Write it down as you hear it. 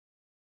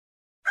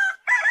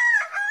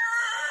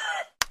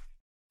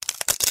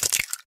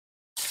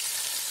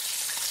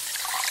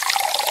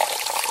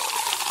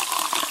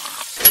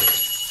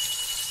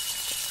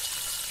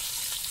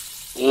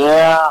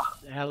Yeah.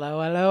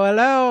 Hello, hello,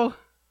 hello.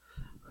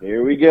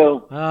 Here we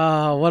go.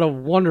 Ah, what a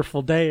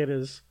wonderful day it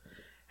is.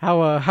 How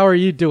are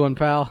you doing,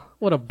 pal?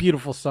 What a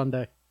beautiful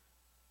Sunday.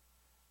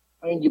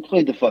 I mean, you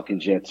played the fucking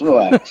Jets.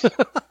 Relax.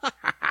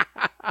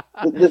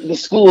 the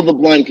School of the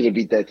Blind could have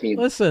beat that team.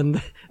 Listen,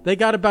 they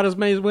got about as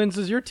many wins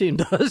as your team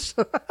does.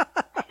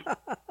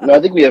 No,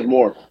 I think we have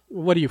more.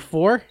 What are you,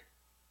 4?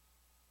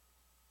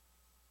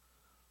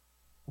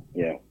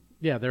 Yeah.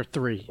 Yeah, they're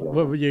 3.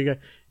 What were you?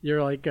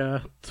 You're like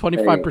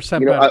 25%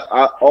 Hey, better.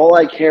 all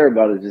I care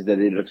about is that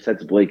it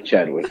upsets Blake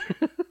Chadwick.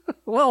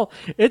 Well,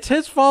 it's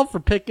his fault for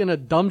picking a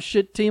dumb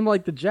shit team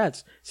like the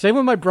Jets. Same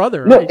with my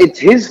brother. No, right? it's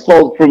his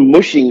fault for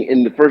mushing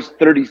in the first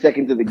 30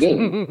 seconds of the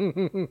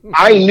game.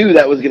 I knew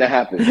that was going to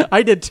happen.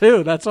 I did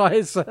too. That's why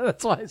I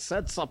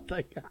said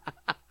something.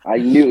 I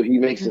knew. He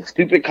makes a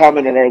stupid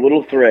comment on our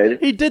little thread.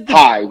 He did the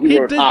hi.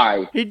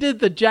 Hi. He did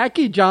the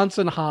Jackie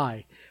Johnson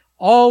hi.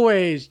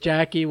 Always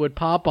Jackie would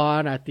pop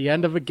on at the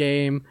end of a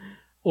game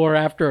or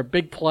after a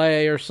big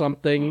play or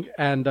something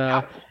and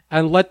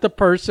let the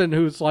person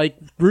who's like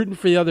rooting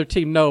for the other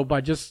team know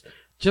by just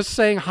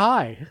saying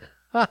hi.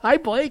 Hi,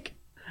 Blake.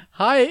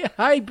 Hi,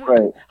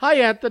 Right. Hi,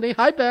 Anthony.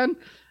 Hi, Ben.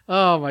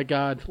 Oh my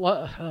God.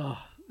 Oh.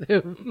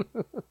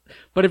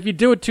 But if you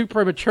do it too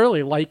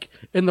prematurely, like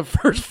in the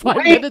first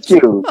 5 minutes,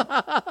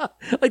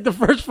 like the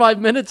first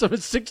 5 minutes of a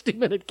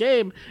 60-minute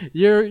game,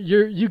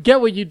 you get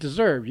what you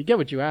deserve. You get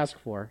what you ask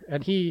for,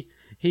 and he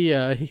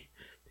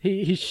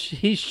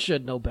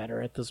should know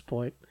better at this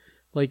point.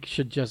 Like,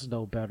 should just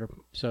know better.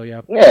 So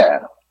yeah. Yeah,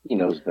 he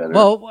knows better.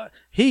 Well,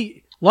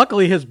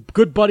 luckily his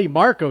good buddy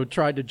Marco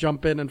tried to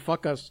jump in and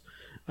fuck us,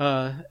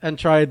 and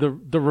try the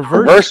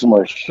reverse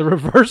mush. The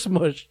reverse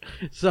mush.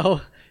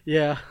 So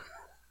yeah.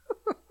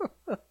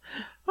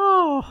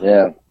 Oh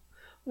yeah.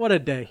 What a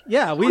day!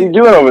 Yeah, what are you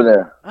doing over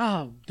there?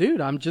 Oh, dude,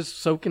 I'm just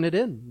soaking it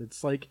in.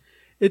 It's like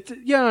you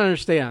don't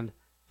understand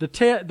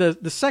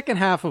the second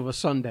half of a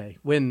Sunday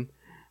when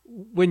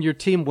your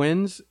team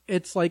wins.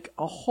 It's like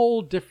a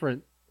whole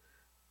different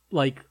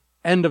like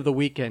end of the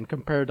weekend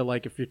compared to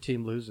like if your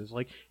team loses.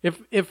 Like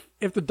if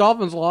the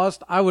Dolphins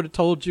lost, I would have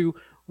told you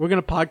we're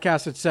gonna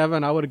podcast at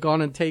 7. I would have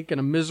gone and taken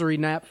a misery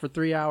nap for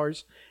 3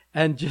 hours.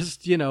 And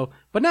just,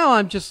 but now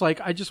I'm just like,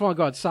 I just want to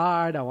go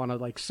outside. I want to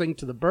like sing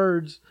to the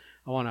birds.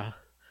 I want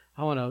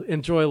to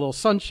enjoy a little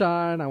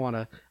sunshine. I want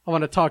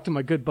to talk to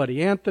my good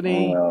buddy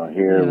Anthony. Oh,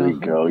 here we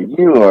go.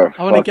 You are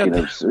fucking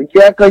absurd.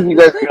 You act like you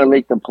guys are going to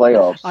make the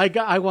playoffs.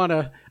 I want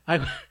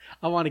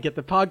to get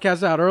the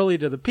podcast out early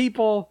to the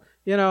people,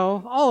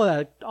 all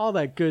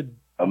that good.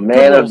 A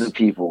man of the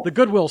people. The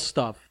goodwill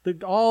stuff.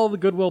 All the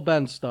Goodwill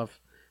Ben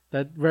stuff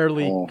that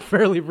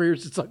rarely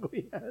rears its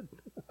ugly head.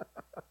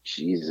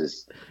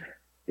 Jesus.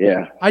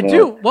 Yeah. I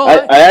do.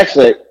 Well, I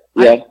actually,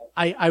 yeah.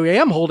 I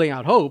am holding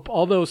out hope,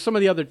 although some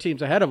of the other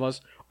teams ahead of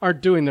us aren't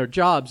doing their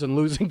jobs and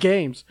losing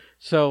games.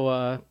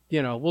 So,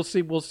 we'll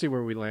see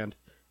where we land.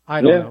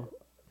 I don't know.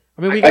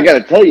 I mean, I got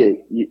to tell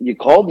you, you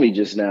called me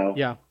just now.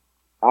 Yeah.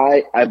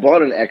 I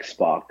bought an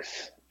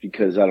Xbox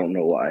because I don't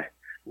know why.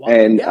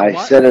 And I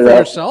set it up. For up.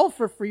 yourself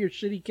or for your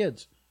shitty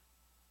kids?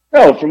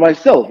 No, for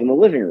myself in the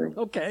living room.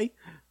 Okay.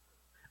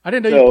 I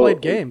didn't know you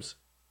played games.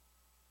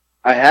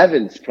 I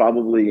haven't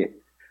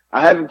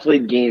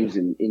played games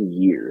in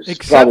years.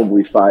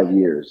 Probably 5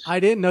 years.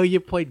 I didn't know you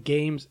played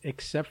games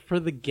except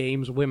for the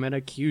games women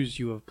accuse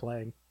you of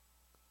playing.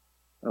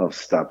 Oh,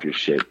 stop your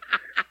shit.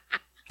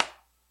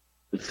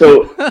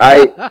 So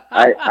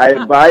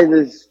I buy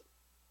this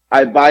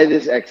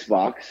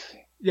Xbox.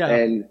 Yeah.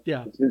 And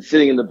it's been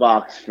sitting in the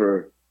box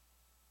for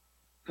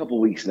a couple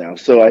weeks now.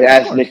 So I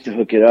asked Nick to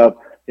hook it up,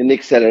 and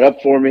Nick set it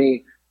up for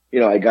me.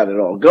 I got it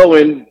all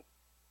going.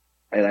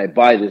 And I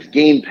buy this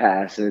Game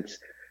Pass, and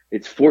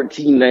it's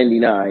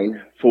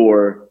 $14.99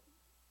 for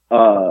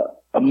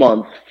a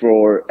month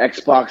for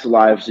Xbox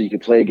Live, so you can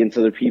play against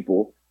other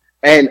people,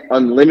 and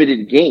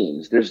unlimited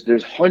games.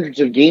 There's hundreds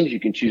of games you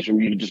can choose from.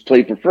 You can just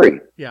play for free.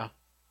 Yeah.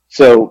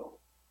 So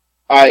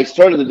I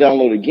started to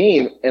download a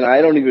game, and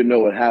I don't even know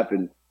what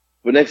happened.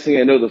 But next thing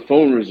I know, the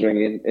phone was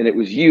ringing, and it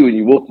was you, and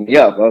you woke me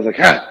up. I was like,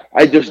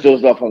 I just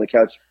dozed off on the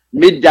couch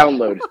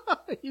mid-download.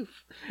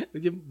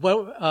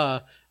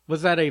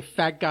 Was that a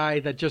fat guy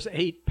that just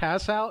ate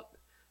pass out?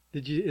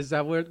 Is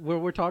that where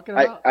we're talking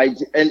about? I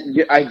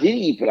did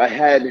eat, but I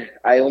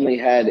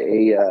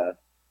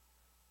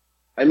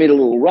made a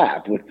little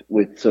wrap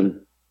with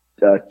some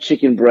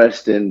chicken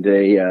breast and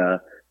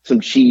some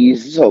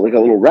cheese. So like a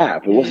little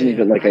wrap. It wasn't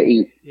even like I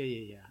ate.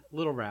 Yeah.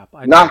 Little wrap.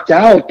 I knocked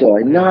out.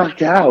 And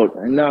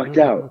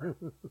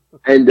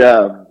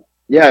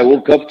I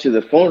woke up to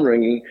the phone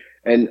ringing,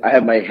 and I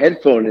have my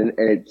headphone, and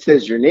it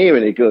says your name,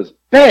 and it goes,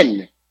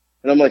 Ben!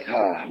 And I'm like,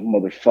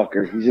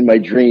 motherfucker, he's in my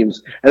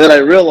dreams. And then I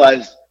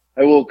realized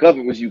I woke up,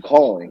 it was you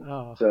calling.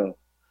 Oh. So,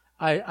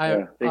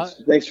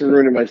 thanks for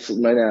ruining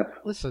my nap.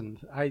 Listen,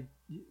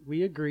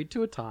 we agreed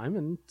to a time,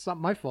 and it's not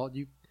my fault.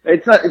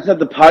 It's not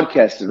the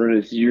podcast that ruined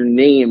it. It's your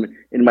name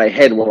in my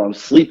head while I'm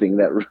sleeping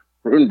that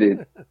ruined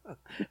it.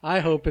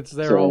 I hope it's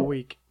there all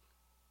week.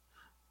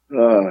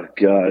 Oh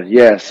God,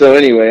 yeah. So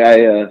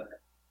anyway,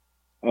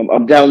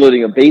 I'm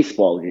downloading a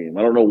baseball game.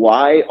 I don't know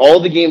why. All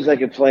the games I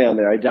could play on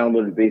there, I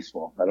downloaded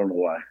baseball. I don't know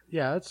why.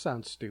 Yeah, that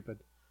sounds stupid.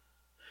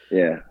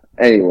 Yeah.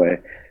 Anyway,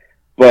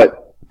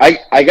 but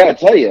I gotta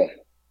tell you,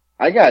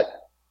 I got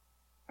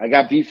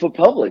beef with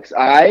Publix.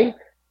 I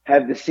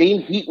have the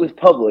same heat with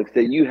Publix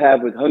that you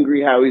have with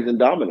Hungry Howie's and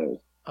Domino's.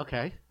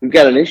 Okay. We've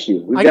got an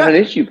issue. We've got an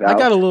issue, pal. I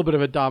got a little bit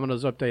of a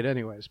Domino's update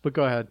anyways, but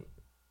go ahead.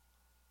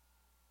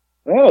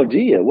 Oh, do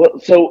you? Well,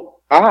 so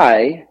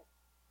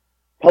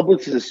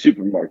Publix is a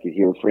supermarket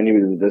here for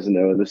anybody that doesn't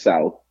know in the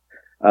South,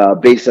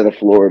 based out of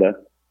Florida.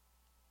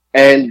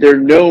 And they're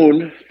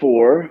known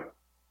for,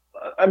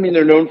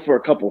 they're known for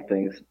a couple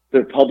things.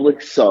 They're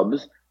Publix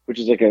subs, which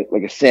is like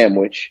a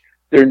sandwich.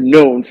 They're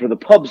known for the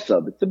pub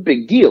sub. It's a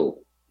big deal.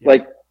 Yeah.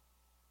 Like,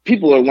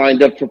 people are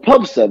lined up for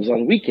pub subs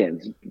on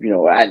weekends,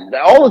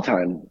 all the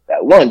time,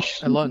 at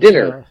lunch,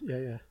 dinner.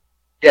 Yeah.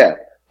 Yeah.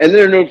 And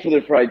they're known for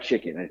their fried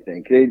chicken, I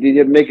think. They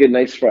make a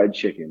nice fried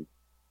chicken.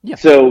 Yeah.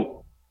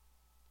 So,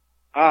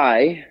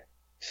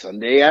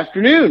 Sunday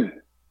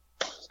afternoon,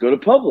 let's go to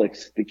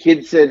Publix. The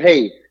kid said,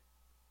 hey,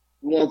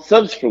 we want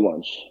subs for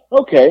lunch.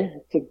 Okay.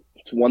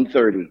 It's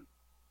 1:30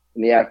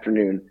 in the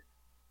afternoon.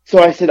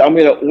 So I said, I'm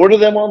going to order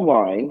them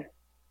online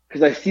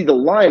because I see the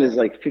line is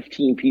like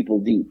 15 people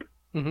deep.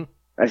 Mm-hmm.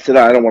 I said,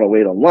 I don't want to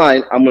wait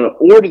online. I'm going to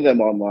order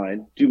them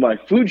online, do my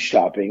food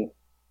shopping.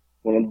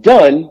 When I'm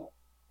done,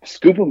 I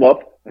scoop them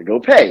up, I go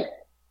pay.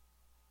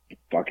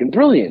 Fucking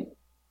brilliant.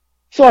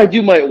 So I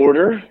do my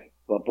order.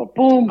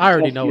 Boom. I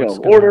already know what's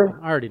going to happen.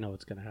 I already know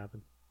what's going to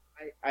happen.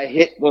 I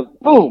hit the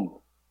boom.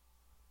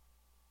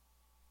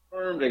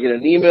 Confirmed. I get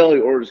an email.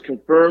 The order's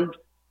confirmed.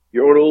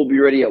 Your order will be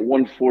ready at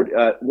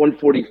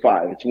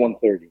 1:45. It's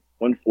 1:30.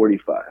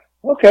 1:45.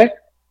 Okay.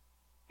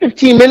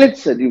 15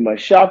 minutes. I do my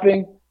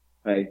shopping.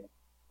 I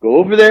go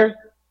over there.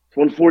 It's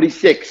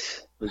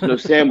 1:46. There's no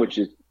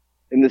sandwiches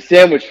in the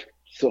sandwich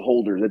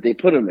holder that they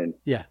put them in.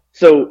 Yeah.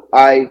 So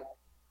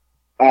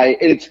and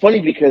it's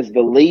funny because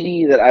the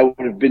lady that I would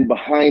have been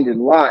behind in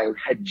line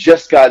had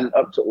just gotten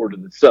up to order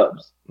the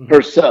subs,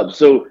 her subs.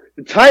 So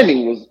the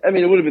timing was,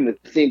 it would have been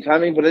the same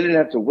timing, but I didn't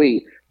have to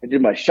wait. I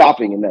did my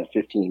shopping in that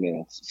 15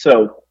 minutes.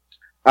 So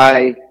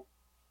I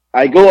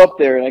go up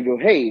there and I go,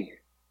 hey,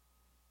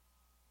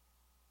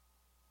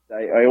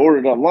 I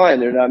ordered online.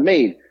 They're not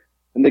made.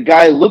 And the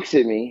guy looks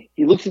at me.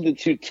 He looks at the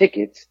two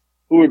tickets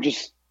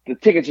the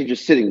tickets are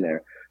just sitting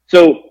there.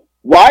 So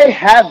why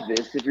have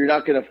this if you're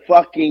not going to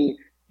fucking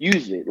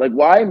use it? Like,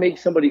 why make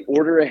somebody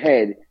order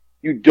ahead?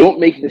 You don't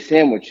make the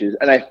sandwiches.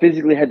 And I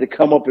physically had to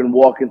come up and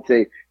walk and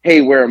say,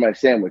 hey, where are my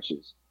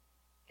sandwiches?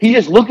 He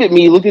just looked at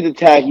me, looked at the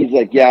tag. He's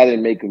like, yeah, I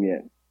didn't make them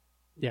yet.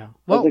 Yeah.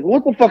 Well, I was like,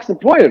 what the fuck's the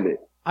point of it?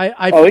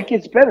 It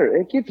gets better.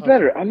 It gets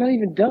better. I'm not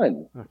even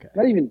done. Okay.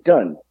 Not even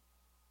done.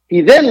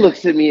 He then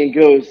looks at me and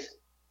goes,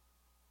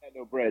 I got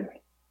no bread.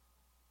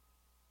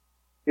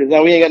 He goes,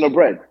 no, we ain't got no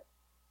bread.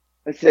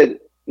 I said,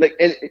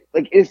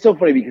 it's so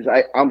funny because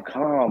I'm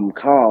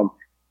calm.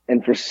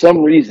 And for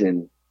some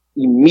reason,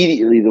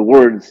 immediately the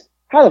words,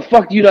 how the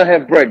fuck do you not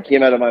have bread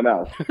came out of my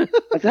mouth.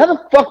 I said, how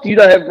the fuck do you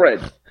not have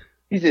bread?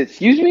 He said,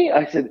 excuse me?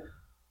 I said,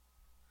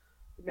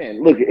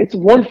 man, look, it's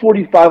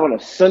 1:45 on a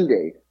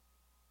Sunday.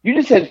 You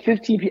just had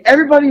 15 people.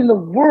 Everybody in the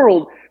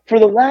world for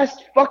the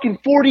last fucking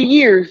 40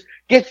 years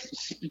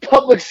gets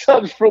Publix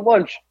subs for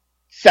lunch.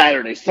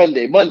 Saturday,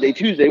 Sunday, Monday,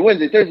 Tuesday,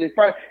 Wednesday, Thursday,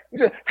 Friday.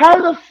 How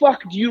the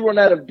fuck do you run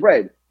out of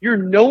bread? You're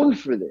known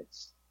for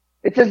this.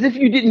 It's as if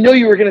you didn't know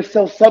you were going to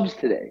sell subs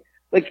today.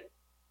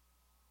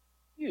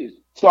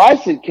 So I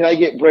said, can I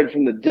get bread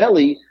from the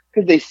deli?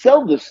 Because they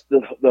sell the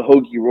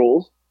hoagie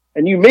rolls,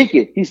 and you make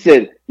it. He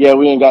said, yeah,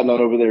 we ain't got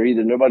none over there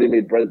either. Nobody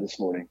made bread this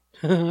morning.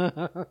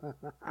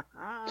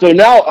 So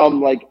now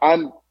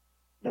the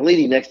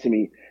lady next to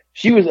me,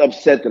 she was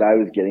upset that I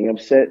was getting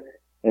upset.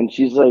 And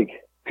she's like,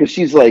 because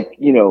she's like,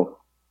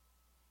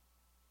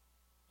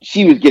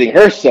 she was getting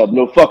her sub,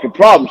 no fucking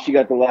problem. She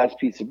got the last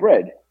piece of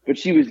bread. But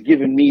she was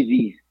giving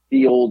me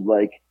the old,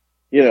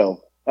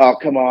 oh,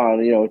 come on,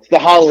 it's the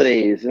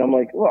holidays. And I'm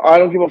like, well, I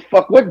don't give a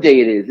fuck what day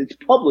it is. It's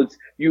Publix.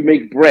 You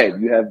make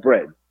bread. You have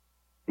bread.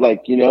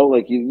 You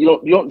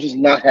don't just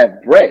not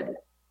have bread.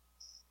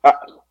 I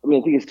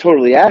think it's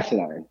totally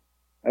asinine.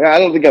 I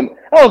don't think I'm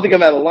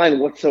out of line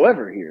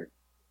whatsoever here.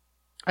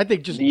 I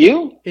think just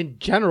you in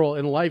general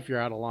in life you're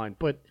out of line,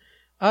 but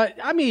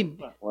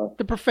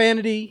the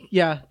profanity,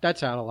 yeah,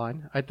 that's out of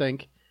line. I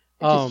think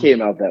it just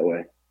came out that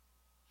way.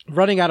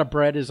 Running out of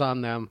bread is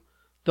on them.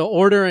 The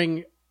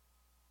ordering,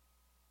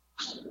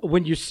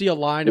 when you see a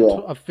line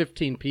of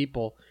 15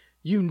 people,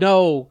 you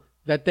know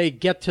that they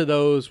get to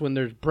those when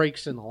there's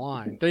breaks in the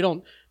line. They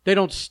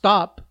don't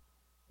stop.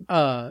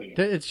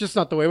 It's just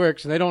not the way it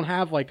works. And they don't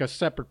have a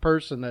separate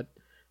person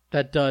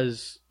that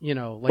does,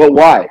 But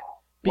why?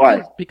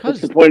 Because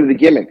what's the point of the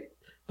gimmick?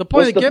 The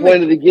point of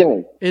the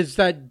gimmick is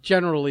that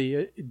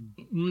generally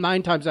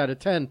 9 times out of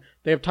 10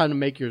 they have time to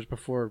make yours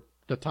before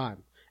the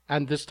time,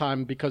 and this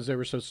time because they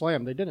were so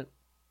slammed they didn't.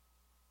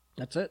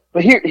 That's it.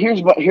 But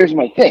here's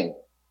my thing.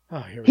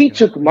 Oh, he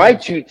took my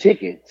 2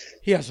 tickets.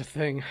 He has a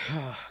thing.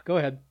 Go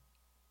ahead.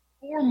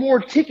 4 more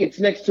tickets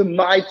next to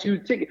my 2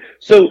 tickets.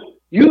 So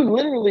you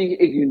literally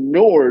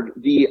ignored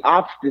the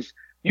options.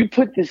 You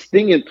put this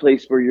thing in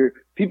place where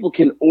people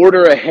can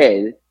order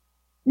ahead.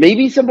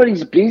 Maybe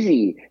somebody's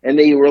busy and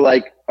they were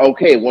like,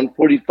 okay,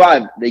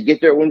 1:45. They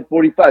get there at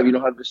 1:45. You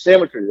don't have the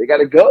sandwich ready. They got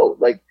to go.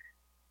 Like,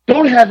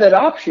 don't have that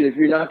option if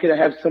you're not going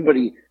to have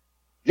somebody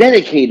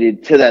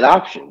dedicated to that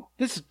option.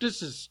 That's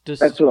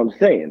what I'm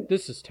saying.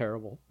 This is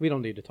terrible. We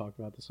don't need to talk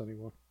about this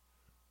anymore.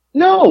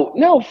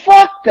 No,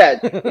 fuck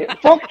that.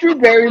 Fuck Drew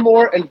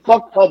Barrymore and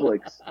fuck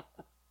Publix.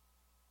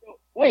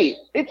 Wait,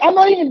 I'm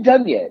not even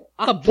done yet.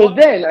 So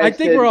then I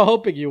think we're all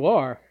hoping you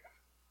are.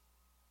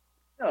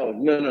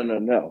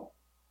 No.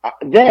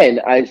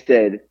 Then I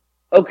said,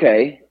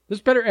 okay.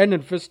 This better end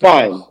in fist.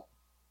 Fine.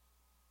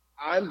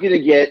 I'm going to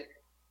get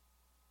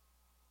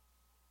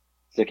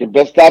second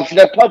best option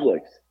at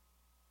Publix.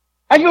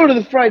 I go to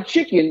the fried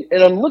chicken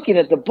and I'm looking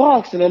at the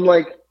box and I'm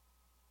like,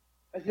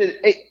 I said,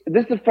 hey,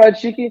 this the fried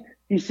chicken?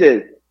 He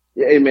said,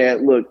 hey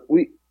man, look,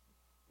 we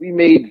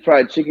made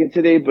fried chicken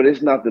today, but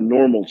it's not the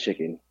normal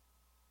chicken.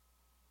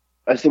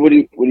 I said, what do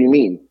you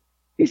mean?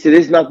 He said,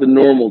 it's not the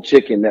normal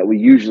chicken that we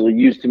usually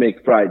use to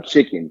make fried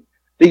chicken.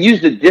 They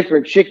used a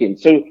different chicken.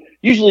 So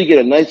usually you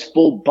get a nice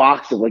full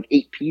box of like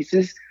 8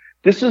 pieces.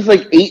 This was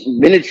like 8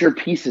 miniature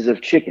pieces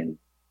of chicken.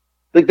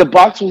 Like the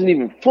box wasn't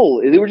even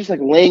full. They were just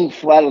like laying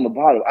flat on the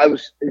bottom.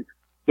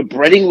 The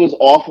breading was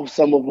off of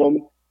some of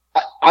them.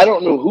 I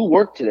don't know who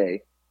worked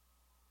today.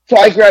 So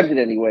I grabbed it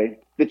anyway.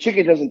 The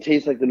chicken doesn't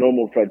taste like the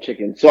normal fried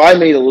chicken. So I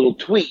made a little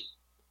tweet.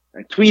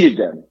 I tweeted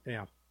them.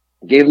 Yeah.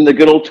 Gave them the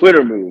good old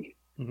Twitter move.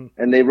 Mm-hmm.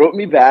 And they wrote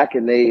me back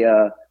and they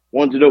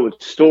wanted to know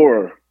what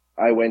store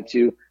I went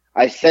to.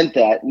 I sent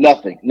that.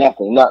 Nothing.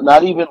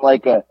 Not even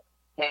like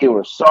hey,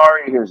 we're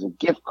sorry. Here's a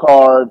gift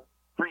card.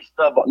 Free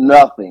stuff.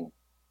 Nothing.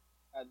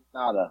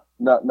 Nada.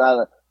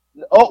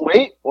 Oh,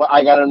 wait. Well,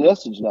 I got a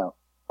message now.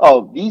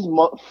 Oh, these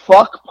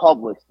fuck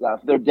Publix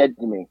stuff. They're dead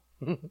to me.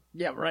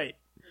 Yeah, right.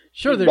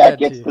 Sure, they're dead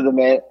gets to the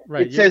man.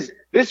 Right. It says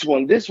this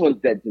one's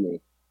dead to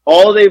me.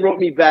 All they wrote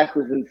me back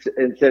was and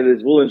said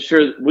is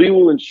we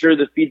will ensure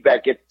the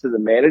feedback gets to the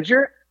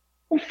manager.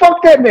 Well,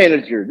 fuck that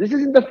manager. This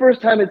isn't the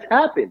first time it's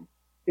happened.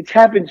 It's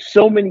happened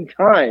so many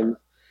times.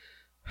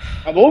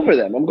 I'm over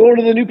them. I'm going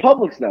to the new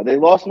Publix now. They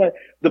lost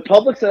the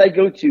Publix that I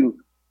go to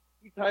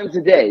 3 times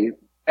a day,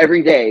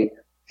 every day,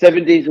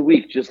 7 days a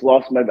week. Just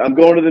lost I'm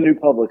going to the new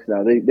Publix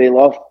now.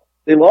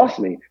 They lost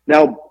me.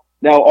 Now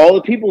all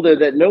the people there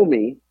that know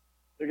me,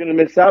 they're going to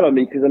miss out on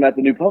me because I'm at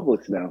the new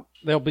Publix now.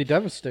 They'll be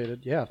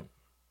devastated. Yeah.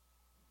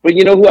 But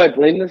you know who I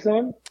blame this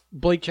on?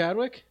 Blake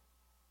Chadwick?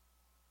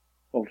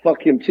 Well,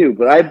 fuck him too.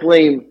 But I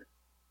blame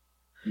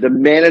the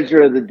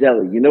manager of the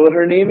deli. You know what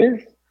her name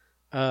is?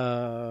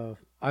 Ivana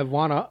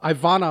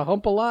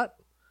Humpalot?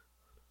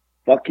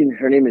 Fucking,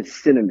 her name is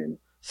Cinnamon.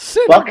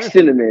 Cinnamon. Fuck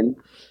Cinnamon.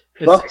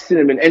 Fuck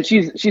Cinnamon. And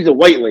she's a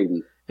white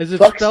lady. Is it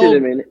fuck spelled,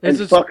 Cinnamon and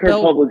fuck her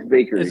Publix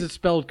bakery. Is it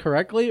spelled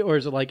correctly or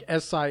is it like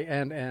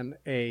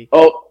SINNA?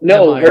 Oh,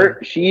 no.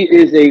 She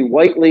is a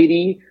white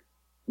lady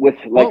with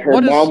like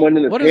her mom went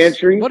in the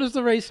pantry. What does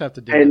the race have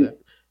to do with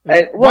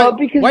it?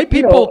 Because white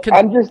people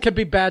can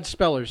be bad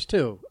spellers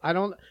too. I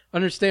don't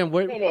understand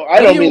what. No,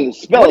 I don't mean the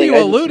spelling. What are you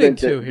alluding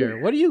to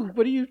here? What are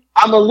you?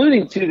 I'm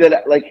alluding to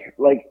that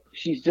like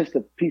she's just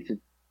a piece of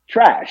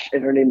trash,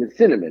 and her name is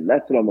Cinnamon.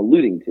 That's what I'm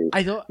alluding to.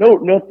 I don't. No,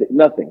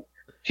 nothing.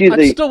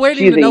 I'm still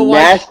waiting to know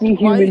why. She's a nasty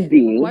human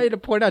being. Why to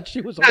point out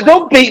she was. No,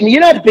 don't bait me.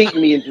 You're not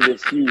baiting me into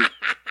this.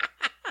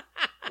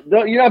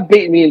 You're not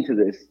baiting me into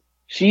this.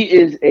 She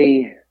is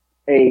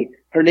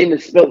her name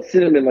is spelled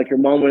Cinnamon, like her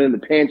mom went in the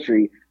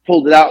pantry,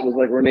 pulled it out, and was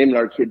like, "We're naming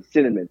our kid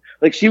Cinnamon."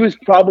 Like she was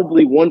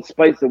probably 1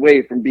 spice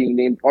away from being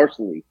named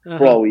parsley,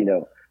 for all we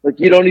know.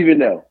 Like you don't even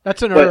know.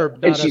 That's an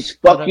herb, and she's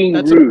fucking rude.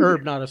 That's an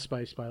herb, not a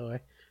spice, by the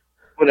way.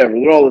 Whatever,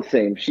 they're all the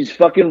same. She's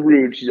fucking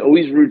rude. She's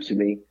always rude to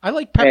me. I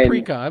like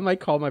paprika. I might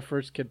call my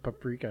first kid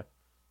Paprika.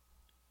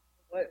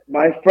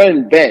 My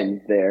friend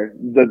Ben there,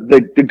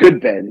 the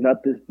good Ben,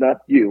 not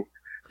you,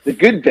 the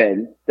good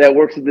Ben that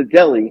works at the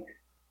deli.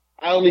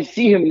 I only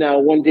see him now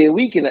 1 day a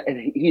week, and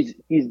he's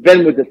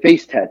Ben with a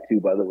face tattoo.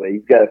 By the way,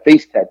 he's got a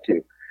face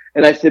tattoo.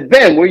 And I said,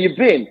 Ben, where you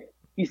been?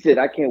 He said,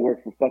 I can't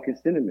work for fucking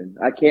Cinnamon.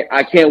 I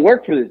can't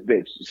work for this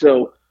bitch.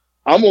 So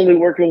I'm only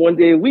working 1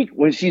 day a week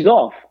when she's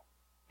off.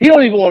 He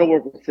don't even want to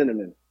work with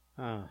Cinnamon.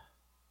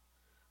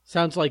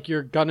 Sounds like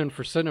you're gunning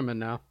for Cinnamon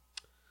now.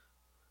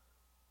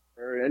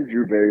 Her and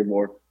Drew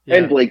Barrymore. Yeah.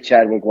 And Blake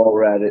Chadwick while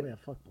we're at it. Yeah,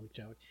 fuck Blake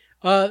Chadwick.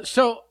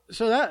 So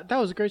that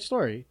was a great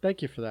story.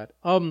 Thank you for that.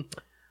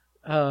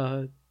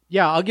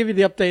 Yeah, I'll give you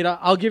the update.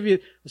 I'll give you,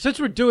 since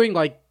we're doing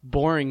like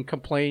boring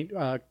complaint,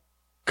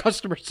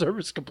 customer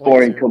service complaints.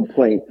 Boring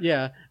complaint.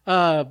 Yeah.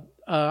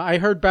 I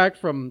heard back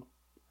from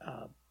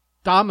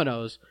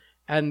Domino's,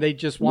 and they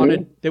just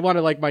wanted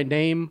like my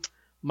name,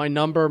 my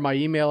number, my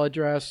email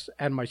address,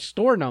 and my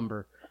store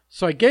number.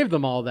 So I gave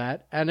them all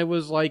that, and it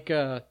was like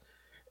I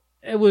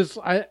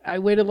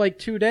waited like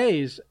 2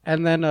 days,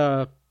 and then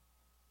it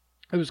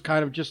was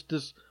kind of just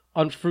this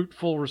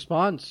unfruitful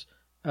response.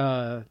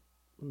 Let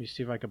me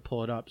see if I can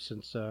pull it up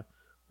since we're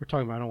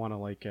talking about. I don't want to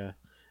like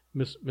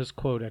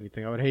misquote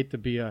anything. I would hate to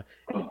be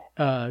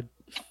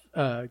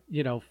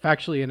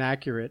factually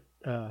inaccurate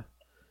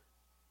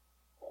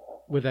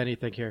with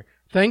anything here.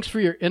 Thanks for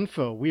your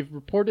info. We've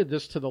reported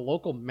this to the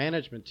local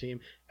management team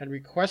and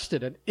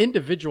requested an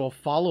individual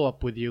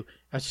follow-up with you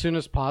as soon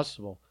as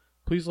possible.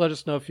 Please let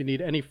us know if you need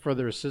any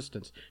further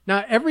assistance.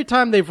 Now, every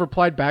time they've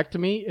replied back to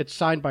me, it's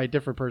signed by a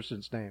different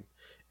person's name.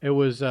 It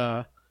was,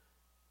 I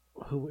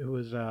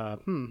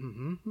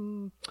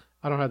don't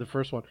have the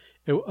first one.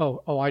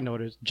 I know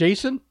it is.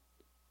 Jason.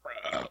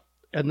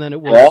 And then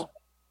it was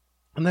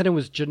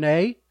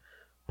Janae,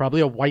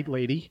 probably a white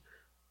lady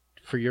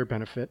for your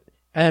benefit.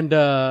 And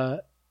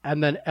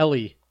then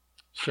Ellie.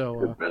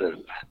 So,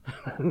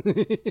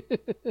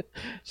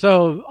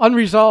 so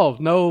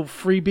unresolved, no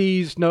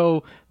freebies,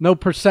 no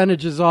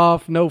percentages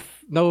off, no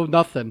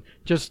nothing.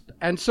 Just,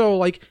 and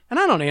so and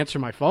I don't answer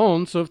my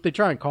phone. So if they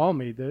try and call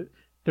me, they're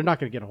not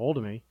going to get a hold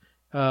of me.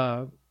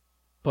 I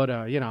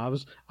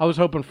was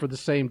hoping for the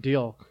same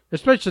deal,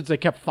 especially since they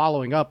kept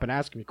following up and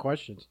asking me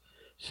questions.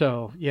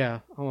 So yeah,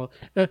 what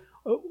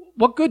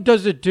good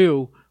does it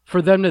do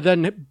for them to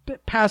then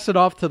pass it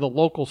off to the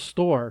local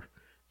store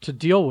to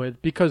deal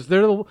with, because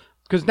now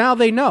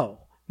they know.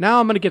 Now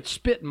I'm going to get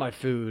spit in my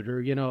food,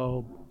 or you're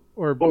going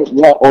to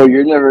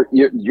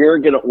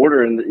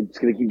order and it's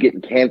going to keep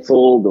getting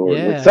canceled, or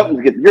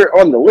you're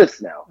on the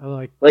list now.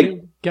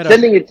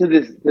 Sending it to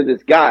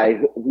this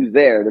guy who's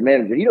there, the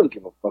manager, he don't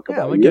give a fuck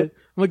about you.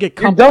 I'm going to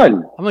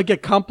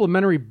get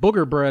complimentary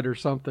booger bread or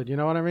something. You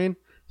know what I mean?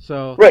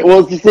 So right. Well,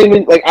 it's the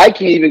same. I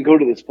can't even go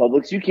to this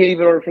Publix. You can't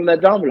even order from that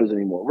Domino's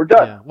anymore. We're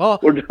done. Yeah, well,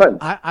 we're done.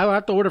 I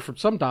have to order from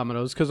some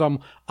Domino's because I'm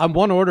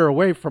one order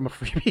away from a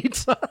free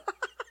pizza.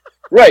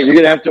 Right. You're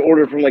gonna have to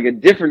order from a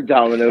different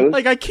Domino's.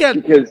 I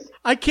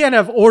can't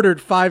have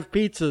ordered 5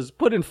 pizzas,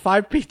 put in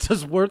 5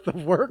 pizzas worth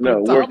of work.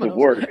 No, worth of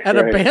work, and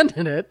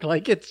abandon it.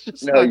 It's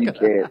just no. You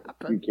can't.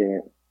 Happen. You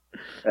can't.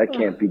 That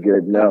can't be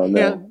good. No.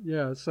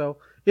 Yeah. So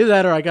either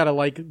that, or I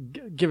gotta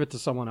give it to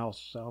someone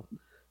else. So.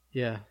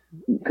 Yeah.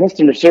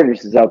 Customer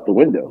service is out the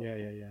window. Yeah.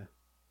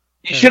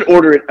 You should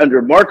order it under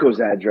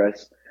Marco's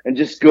address and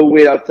just go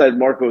wait outside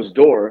Marco's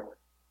door,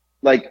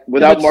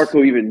 without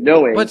Marco even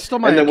knowing. But still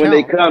my And then account.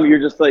 when they come, you're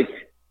just like,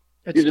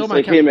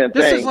 hey man,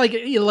 this thanks. is like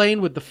Elaine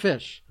with the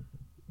fish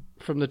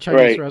from the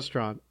Chinese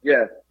restaurant.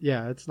 Yeah.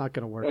 Yeah, it's not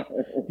going to work.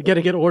 You got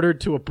to get ordered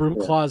to a broom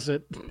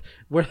closet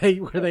where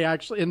they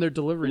actually in their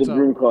delivery zone.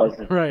 Broom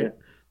closet. Right.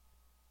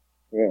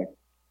 Yeah.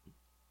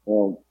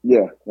 Well,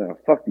 yeah. No,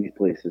 fuck these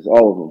places,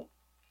 all of them.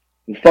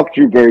 And fuck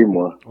Drew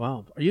Barrymore.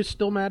 Wow. Are you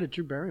still mad at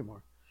Drew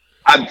Barrymore?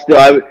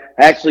 I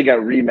actually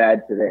got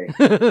re-mad today.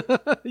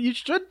 You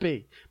should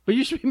be. But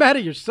you should be mad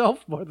at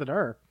yourself more than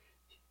her.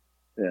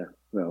 Yeah.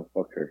 No,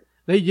 fuck her.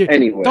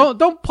 Anyway.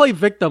 Don't play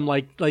victim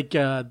like they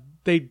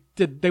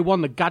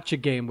won the gotcha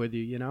game with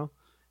you, you know?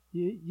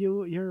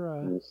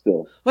 You're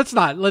still. Let's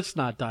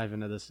not dive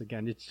into this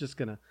again. It's just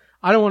gonna.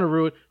 I don't want to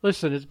ruin.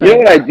 Listen, it's bad. You know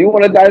what I do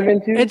want to dive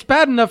into? It's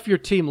bad enough your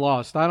team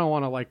lost. I don't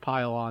want to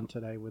pile on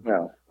today with.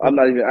 No, I'm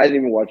not even. I didn't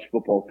even watch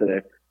football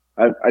today.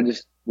 I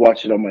just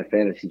watched it on my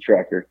fantasy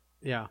tracker.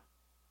 Yeah.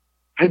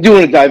 I do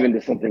want to dive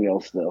into something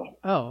else though.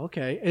 Oh,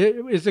 okay.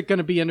 Is it going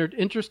to be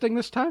interesting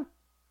this time?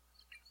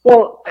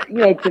 Well,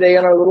 today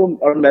on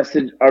our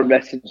message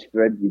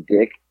thread, you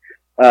dick.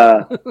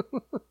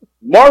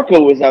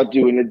 Marco was out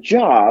doing a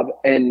job,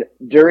 and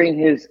during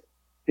his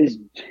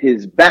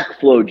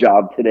backflow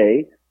job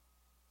today,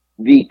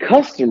 the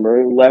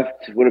customer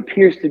left what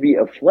appears to be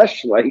a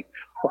fleshlight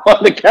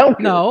on the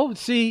counter. No,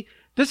 see,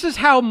 this is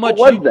how much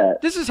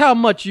this is how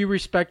much you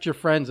respect your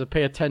friends and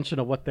pay attention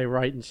to what they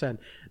write and send.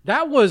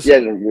 That was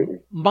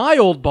my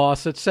old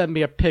boss that sent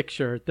me a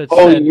picture that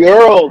said,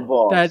 your old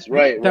boss.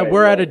 That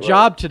we're at a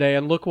job today,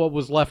 and look what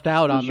was left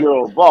out on your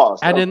old boss.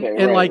 And in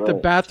the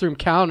bathroom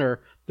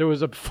counter, there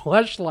was a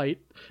fleshlight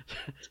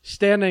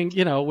standing,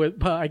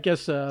 with I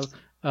guess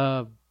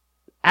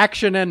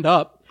action end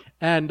up,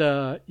 and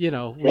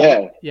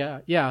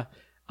yeah.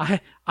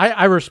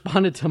 I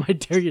responded to him. I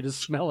dare you to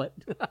smell it.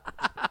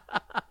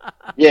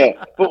 Yeah,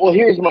 but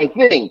here's my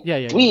thing.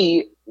 Yeah.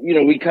 We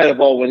kind of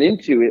all went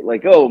into it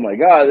oh my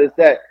God, it's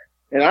that,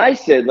 and I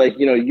said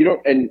you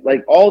don't, and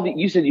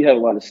you said you had a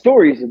lot of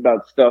stories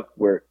about stuff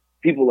where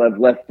people have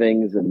left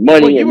things and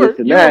money and this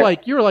and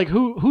that. You were like,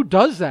 who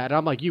does that?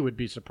 I'm like, you would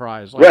be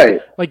surprised,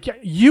 right?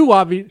 You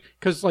obviously,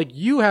 because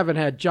you haven't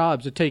had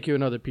jobs that take you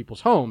in other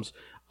people's homes.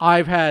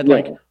 I've had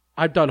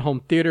I've done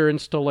home theater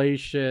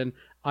installation.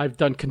 I've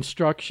done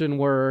construction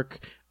work,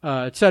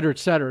 et cetera, et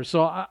cetera.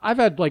 So I've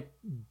had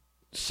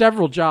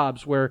several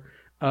jobs where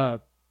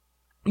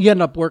you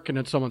end up working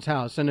in someone's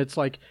house, and it's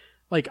like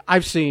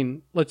I've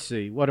seen. Let's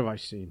see, what have I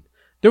seen?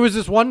 There was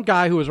this one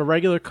guy who was a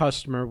regular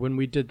customer when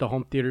we did the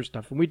home theater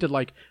stuff, and we did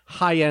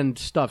high-end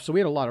stuff. So we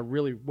had a lot of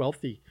really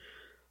wealthy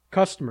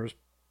customers.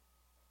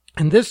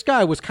 And this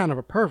guy was kind of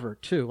a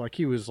pervert too.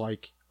 He was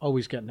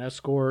always getting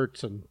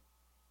escorts and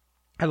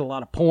had a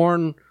lot of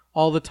porn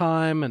all the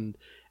time.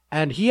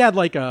 And he had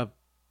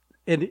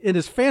in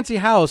his fancy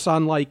house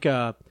on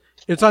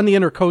it's on the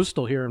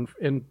Intercoastal here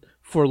in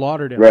Fort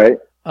Lauderdale. Right.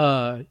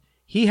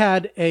 He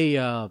had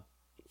a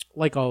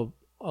like a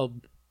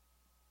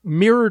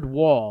mirrored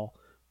wall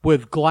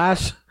with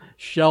glass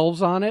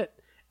shelves on it,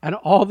 and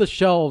all the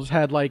shelves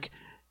had like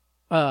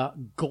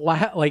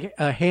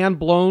hand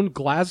blown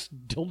glass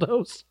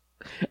dildos,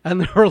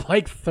 and there were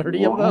like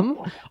 30 of them,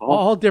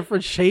 all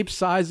different shapes,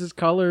 sizes,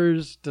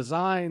 colors,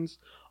 designs,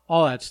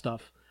 all that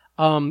stuff.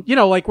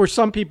 Like where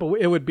some people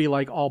it would be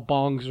like all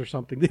bongs or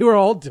something. They were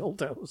all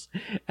dildos,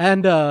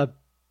 and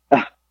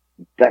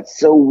that's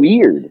so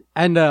weird.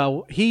 And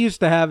he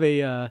used to have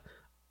a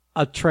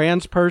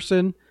trans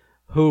person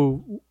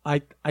who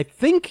I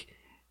think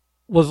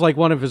was like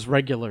one of his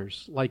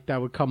regulars, like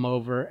that would come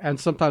over, and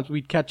sometimes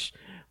we'd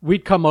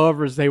come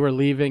over as they were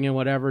leaving and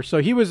whatever. So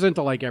he was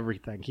into like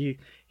everything.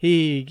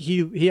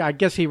 He I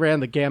guess he ran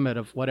the gamut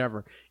of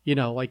whatever,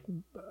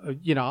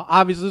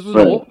 obviously this was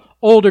an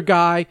older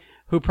guy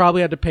who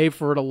probably had to pay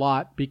for it a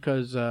lot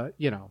because,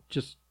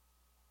 just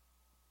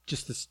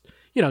this,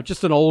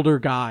 just an older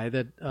guy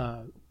that,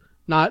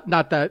 not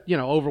that,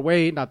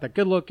 overweight, not that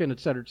good looking, et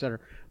cetera, et cetera.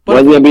 But why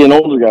is he gonna be an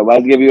older guy? Why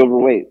is he gonna be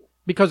overweight?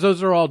 Because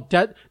those are all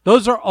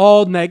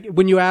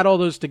when you add all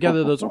those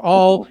together, those are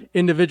all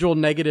individual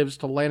negatives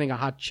to landing a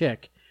hot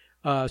chick.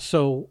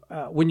 So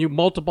when you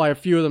multiply a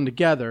few of them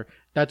together,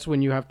 that's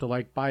when you have to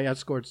like buy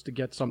escorts to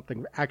get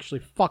something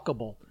actually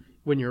fuckable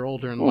when you're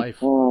older in life.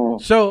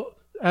 So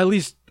at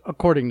least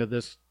according to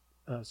this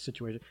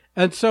situation.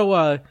 And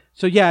so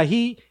yeah,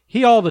 he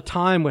all the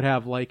time would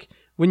have like,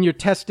 when you're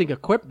testing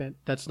equipment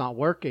that's not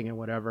working and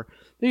whatever,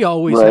 they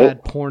always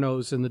had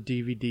pornos in the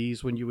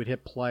DVDs when you would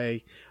hit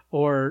play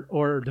or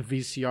the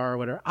VCR or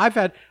whatever. I've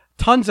had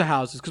tons of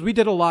houses because we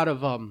did a lot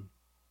of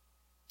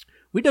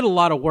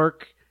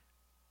work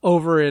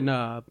over in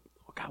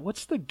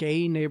what's the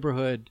gay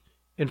neighborhood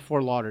in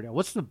Fort Lauderdale?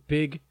 What is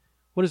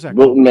that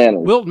called?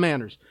 Wilton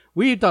Manors.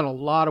 We've done a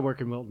lot of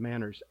work in Wilton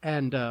Manors,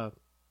 and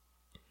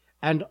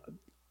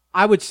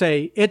I would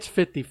say it's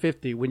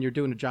 50-50 when you're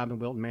doing a job in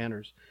Wilton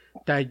Manors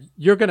that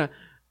you're gonna,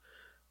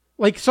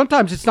 like,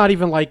 sometimes it's not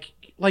even like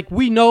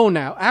we know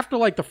now after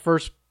like the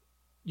first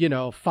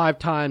 5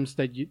 times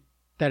that it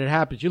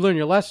happens, you learn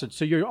your lesson.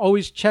 So you're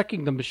always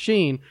checking the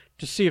machine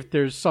to see if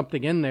there's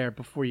something in there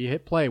before you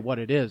hit play, what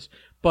it is.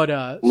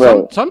 But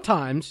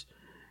sometimes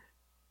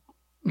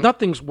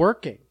nothing's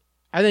working,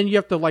 and then you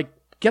have to like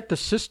get the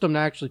system to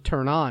actually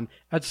turn on.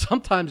 And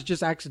sometimes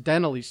just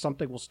accidentally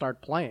something will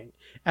start playing,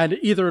 and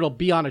either it'll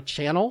be on a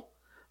channel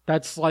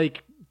that's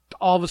like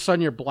all of a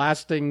sudden you're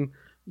blasting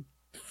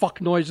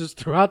fuck noises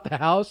throughout the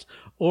house,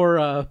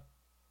 or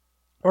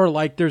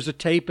like there's a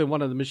tape in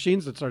one of the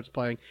machines that starts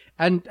playing.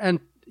 And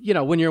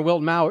when you're in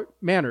Wilton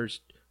Manors,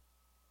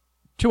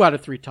 2 out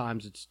of 3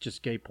 times it's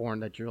just gay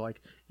porn that you're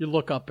like, you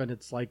look up and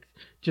it's like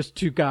just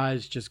 2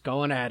 guys just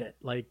going at it,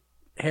 like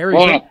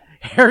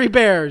hairy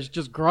bears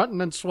just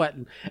grunting and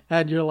sweating.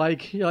 And you're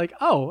like,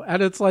 oh,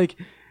 and it's like,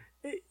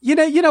 you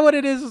know what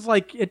it is? It's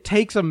like, it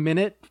takes a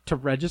minute to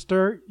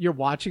register. You're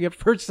watching it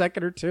for a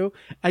second or two,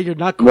 and you're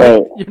not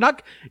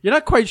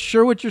quite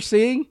sure what you're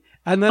seeing.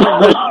 And then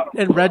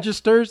it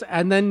registers,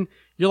 and then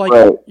you're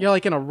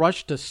like in a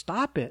rush to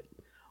stop it.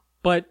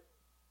 But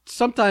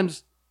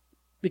sometimes,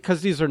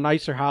 because these are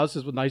nicer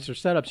houses with nicer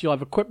setups, you'll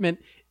have equipment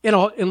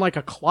in like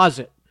a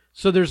closet.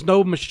 So there's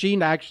no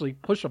machine to actually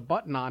push a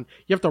button on.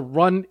 You have to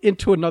run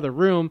into another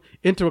room,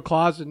 into a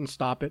closet, and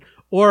stop it.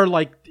 Or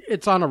like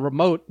it's on a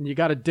remote, and you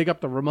got to dig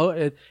up the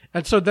remote.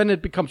 And so then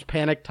it becomes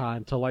panic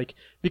time to like,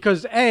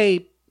 because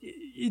A,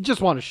 you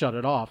just want to shut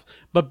it off.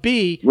 But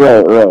B,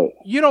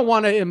 you don't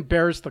want to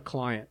embarrass the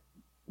client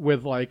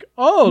with like,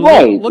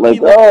 what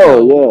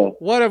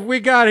have we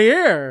got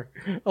here?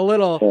 A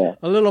little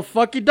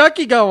fucky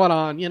ducky going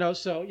on,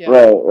 so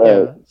yeah.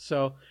 Yeah.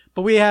 So,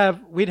 but we'd have,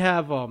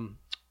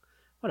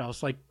 what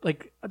else?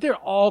 Like there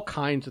are all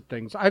kinds of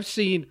things. I've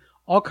seen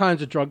all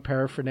kinds of drug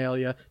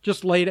paraphernalia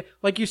just laid,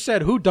 like you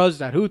said, who does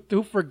that?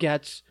 Who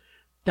forgets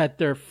that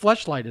their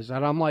fleshlight is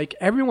out? I'm like,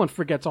 everyone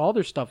forgets all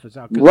their stuff is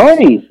out.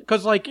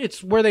 Because like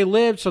it's where they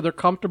live, so they're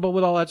comfortable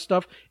with all that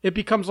stuff. It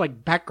becomes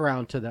like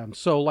background to them.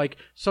 So like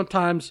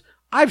sometimes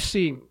I've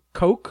seen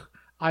coke,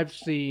 I've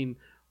seen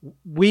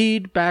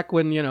weed back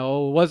when, it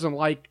wasn't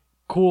like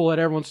cool that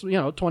everyone's,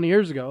 20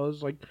 years ago. It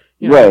was like,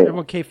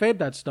 everyone kayfabe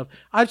that stuff.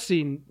 I've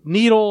seen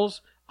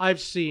needles, I've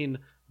seen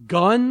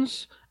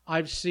guns,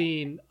 I've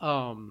seen,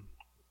 I've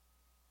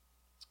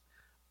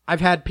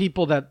had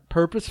people that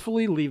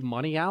purposefully leave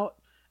money out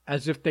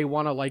as if they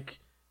want to like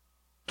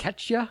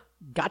gotcha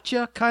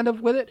kind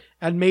of with it.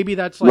 And maybe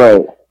that's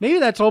like, maybe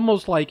that's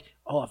almost like,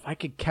 oh, if I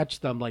could catch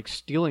them like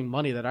stealing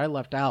money that I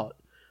left out,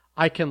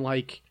 I can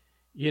like,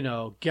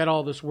 get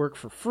all this work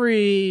for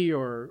free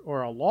or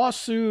a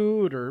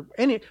lawsuit or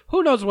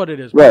who knows what it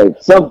is.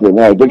 Right. Something.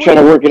 Right. They're trying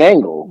to work an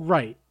angle.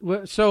 Right.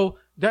 So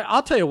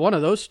I'll tell you one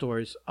of those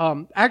stories.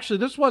 Actually,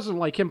 this wasn't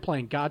like him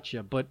playing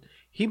gotcha, but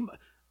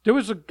there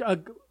was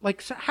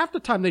like half the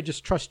time they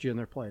just trust you in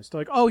their place.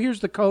 They're like, oh, here's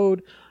the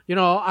code.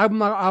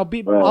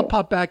 I'll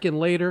pop back in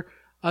later.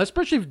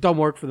 Especially if you've done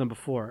work for them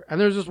before. And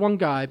there's this one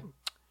guy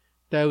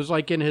that was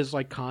like in his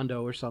like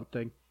condo or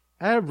something.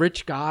 A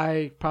rich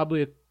guy,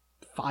 probably a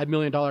 $5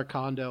 million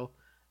condo.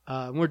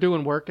 We're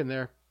doing work in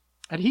there,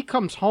 and he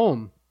comes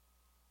home,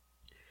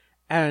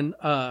 and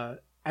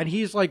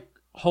he's like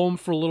home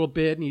for a little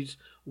bit, and he's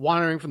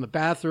wandering from the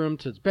bathroom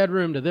to his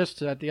bedroom to this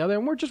to that the other,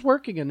 and we're just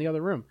working in the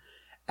other room,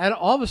 and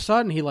all of a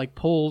sudden he like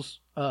pulls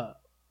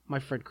my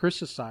friend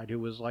Chris aside, who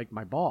was like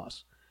my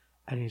boss,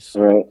 and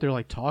they're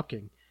like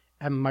talking,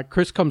 and my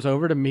Chris comes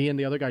over to me and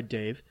the other guy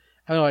Dave,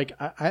 and they're like,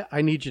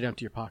 I need you to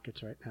empty your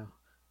pockets right now,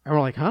 and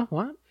we're like, huh,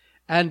 what?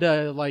 And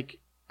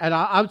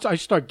I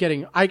start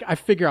getting, I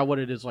figure out what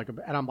it is like,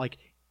 and I'm like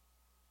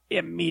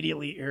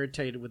immediately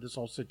irritated with this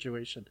whole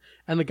situation.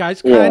 And the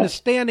guy's kind of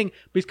standing,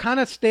 but he's kind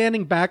of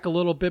standing back a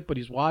little bit, but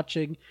he's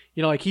watching,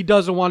 like he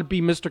doesn't want to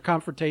be Mr.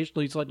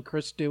 Confrontational. He's letting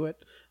Chris do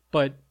it,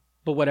 but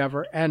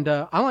whatever. And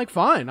I'm like,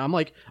 fine. I'm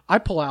like, I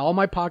pull out all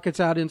my pockets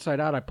out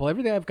inside out. I pull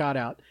everything I've got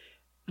out.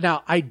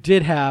 Now I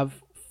did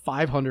have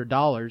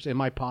 $500 in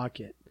my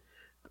pocket,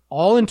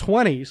 all in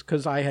 20s,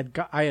 because I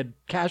had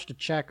cashed a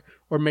check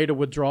or made a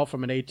withdrawal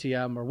from an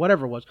ATM or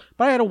whatever it was,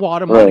 but I had a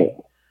wad of money. Right.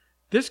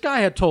 This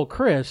guy had told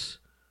Chris,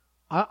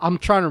 I'm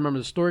trying to remember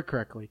the story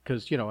correctly,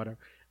 because whatever.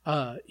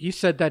 He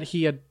said that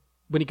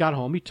when he got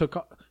home, he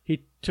took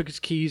his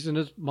keys and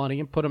his money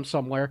and put them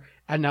somewhere,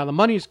 and now the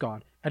money's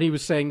gone. And he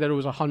was saying that it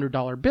was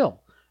 $100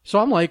 bill. So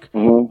I'm like,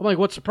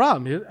 what's the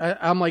problem?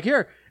 I'm like,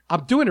 here,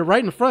 I'm doing it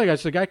right in front of the guy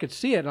so the guy could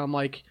see it. And I'm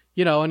like,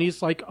 and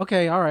he's like,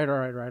 okay, all right.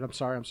 I'm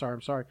sorry.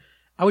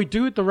 And we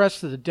do it the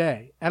rest of the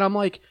day. And I'm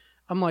like,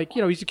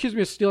 he's accused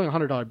me of stealing a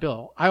 $100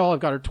 bill. All I've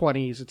got are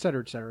 20s, et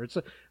cetera, et cetera.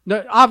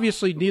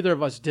 Obviously, neither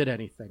of us did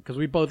anything because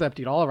we both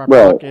emptied all of our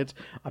pockets.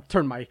 I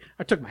took my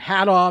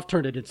hat off,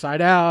 turned it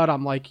inside out.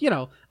 I'm like,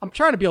 I'm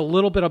trying to be a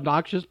little bit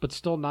obnoxious, but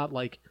still not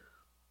like,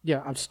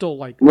 I'm still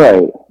like,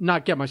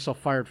 not get myself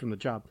fired from the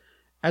job.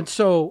 And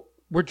so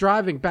we're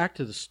driving back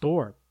to the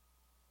store.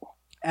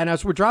 And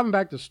as we're driving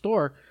back to the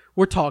store,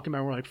 we're talking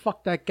about, we're like,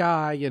 fuck that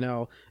guy,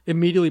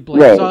 immediately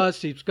blames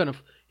us. He's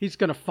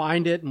gonna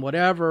find it and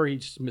whatever.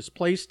 He's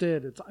misplaced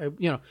it. It's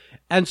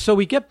and so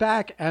we get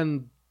back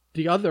and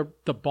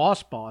the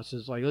boss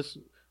is like,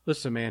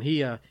 listen, man,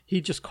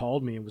 he just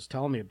called me and was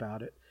telling me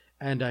about it,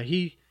 and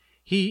he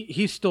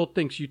still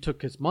thinks you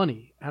took his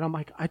money. And I'm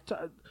like,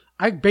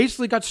 I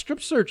basically got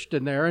strip searched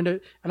in there, and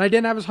I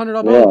didn't have his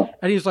 $100 bill.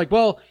 And he's like,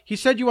 well, he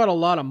said you had a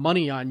lot of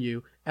money on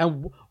you,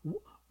 and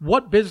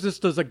what business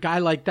does a guy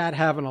like that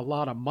having a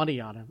lot of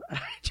money on him? I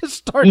just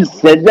started. He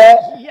said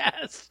that?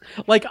 Yes.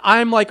 Like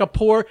I'm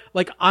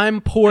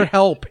poor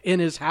help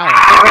in his house.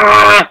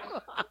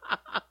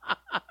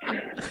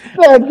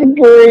 That's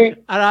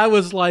great. And I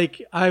was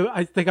like,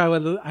 I think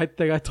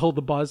I told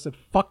the boss that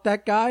fuck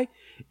that guy.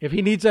 If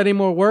he needs any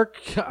more work,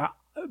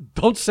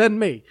 don't send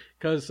me,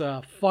 because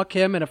fuck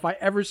him. And if I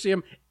ever see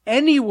him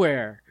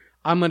anywhere,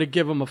 I'm gonna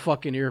give him a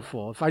fucking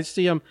earful. If I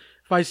see him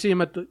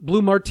at the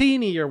Blue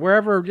Martini or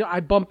wherever I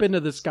bump into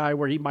this guy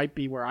where he might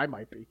be, where I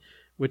might be,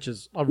 which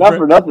is not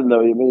for nothing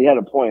though. I mean, he had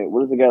a point.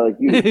 What is a guy like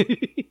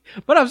you?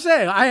 But I'm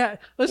saying, I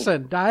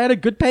had a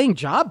good paying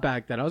job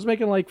back then. I was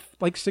making like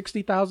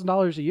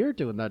 $60,000 a year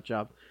doing that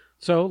job.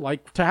 So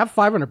like to have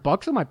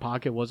 $500 in my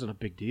pocket wasn't a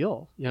big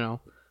deal,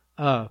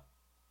 And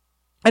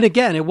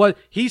again,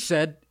 he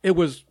said it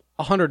was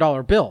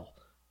 $100 bill.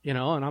 And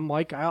I'm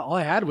like, all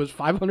I had was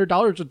 $500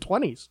 in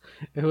 20s.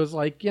 It was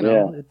like,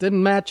 it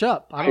didn't match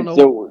up. I don't know.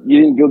 So you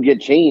didn't go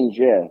get change,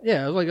 yeah.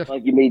 Yeah, it was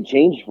like you made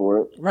change for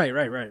it. Right.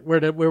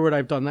 Where would I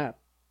have done that?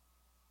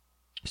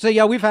 So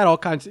yeah, we've had all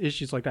kinds of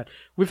issues like that.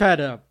 We've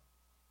had a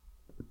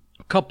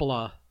couple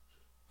of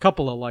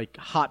like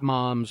hot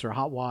moms or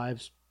hot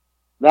wives.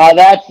 Now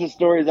that's the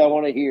stories I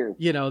want to hear.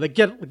 They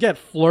get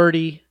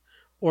flirty,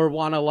 or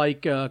want to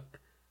like,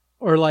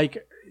 or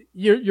like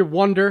you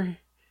wonder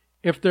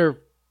if they're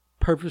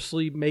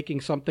purposely making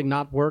something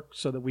not work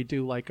so that we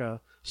do like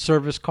a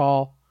service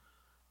call.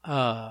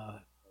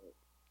 And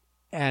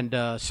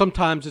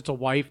sometimes it's a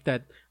wife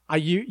that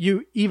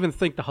you even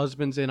think the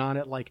husband's in on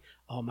it, like,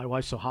 oh, my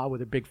wife's so hot with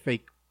her big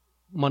fake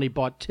money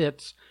bought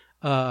tits,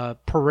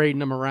 parading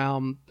them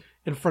around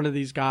in front of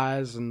these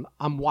guys, and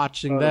I'm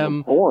watching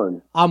them.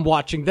 Porn. I'm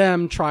watching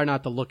them try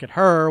not to look at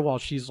her while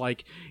she's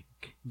like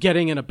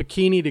getting in a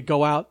bikini to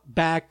go out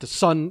back to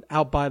sun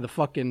out by the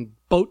fucking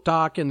boat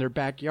dock in their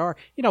backyard,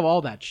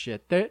 all that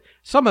shit.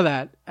 Some of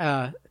that.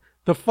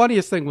 The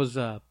funniest thing was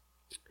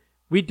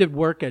we did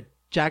work at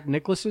Jack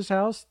Nicklaus's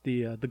house,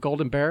 the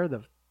Golden Bear,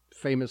 the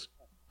famous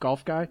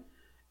golf guy,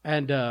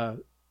 and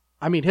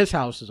I mean his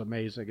house is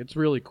amazing. It's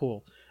really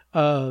cool,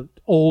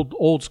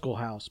 old school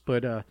house.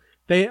 But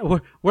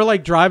we're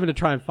like driving to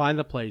try and find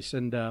the place,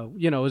 and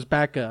it was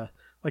back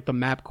like the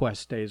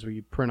MapQuest days where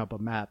you print up a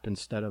map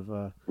instead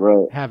of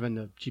having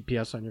the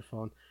GPS on your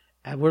phone.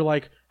 And we're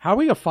like, how are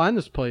we going to find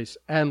this place?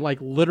 And like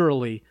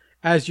literally,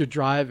 as you're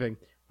driving,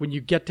 when you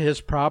get to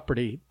his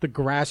property, the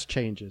grass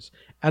changes.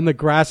 And the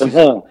grass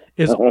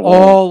is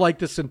all like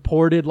this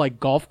imported like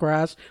golf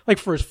grass. Like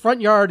for his front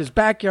yard, his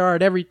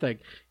backyard, everything.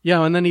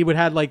 And then he would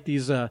have like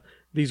these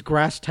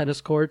grass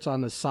tennis courts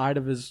on the side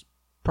of his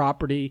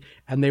property.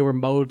 And they were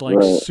mowed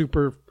like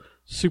super,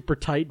 super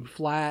tight and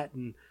flat.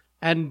 And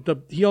And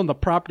he owned the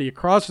property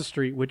across the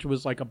street, which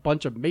was like a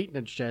bunch of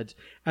maintenance sheds.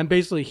 And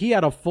basically, he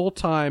had a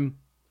full-time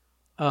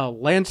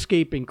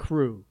landscaping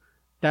crew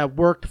that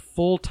worked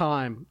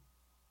full-time,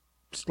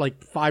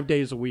 like 5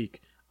 days a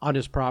week on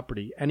his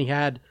property. And he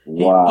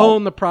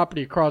owned the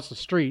property across the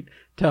street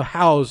to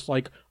house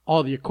like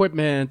all the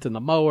equipment and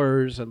the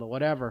mowers and the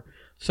whatever.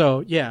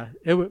 So yeah,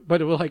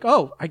 but it was like,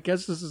 oh, I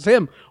guess this is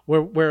him,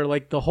 where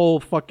like the whole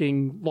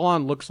fucking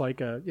lawn looks like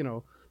a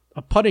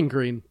putting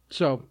green.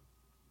 So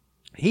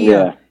he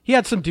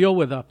had some deal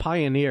with a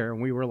Pioneer,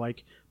 and we were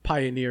like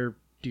Pioneer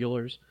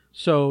dealers.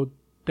 So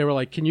they were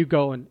like, can you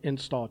go and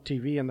install a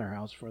TV in their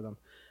house for them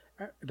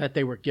that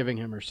they were giving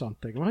him or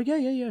something? I'm like,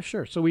 yeah,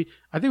 sure. So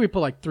I think we put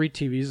like 3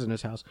 TVs in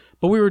his house,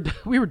 but we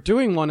were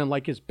doing one in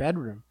like his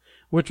bedroom,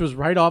 which was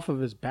right off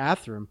of his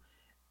bathroom.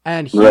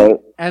 And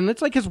and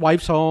it's like his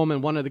wife's home,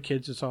 and one of the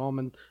kids is home,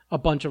 and a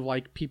bunch of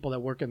like people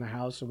that work in the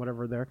house and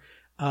whatever there.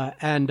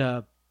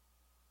 A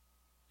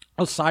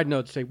side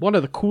note, say one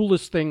of the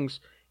coolest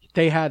things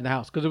they had in the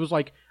house, because it was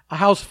like a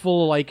house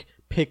full of like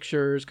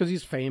pictures, because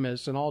he's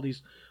famous, and all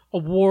these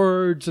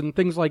awards and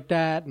things like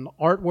that, and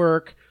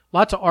artwork,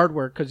 lots of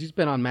artwork, because he's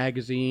been on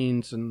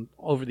magazines and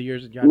over the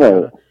years.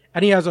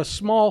 And he has a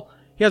small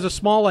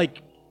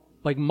like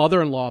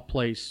mother-in-law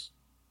place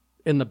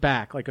in the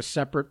back, like a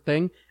separate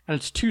thing, and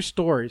it's 2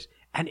 stories,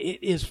 and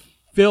it is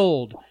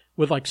filled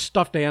with like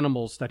stuffed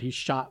animals that he's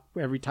shot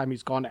every time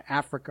he's gone to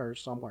Africa or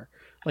somewhere,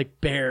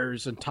 like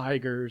bears and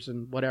tigers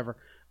and whatever.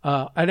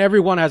 And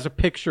everyone has a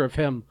picture of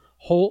him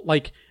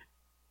like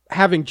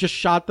having just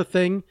shot the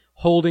thing,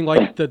 holding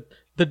like the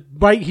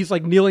right. He's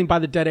like kneeling by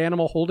the dead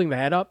animal, holding the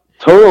head up.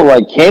 Total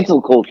like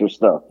cancel culture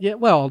stuff. Yeah,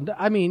 well,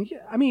 I mean,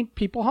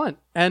 people hunt,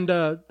 and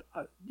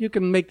you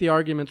can make the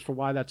arguments for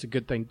why that's a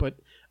good thing, but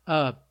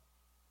where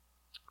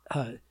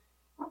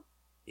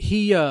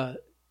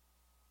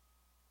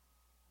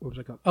was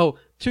I going? Oh,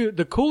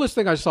 the coolest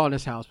thing I saw in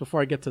his house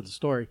before I get to the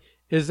story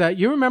is that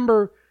you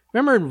remember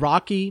in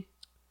Rocky,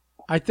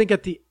 I think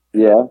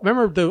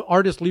remember the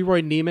artist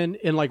Leroy Neiman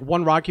in like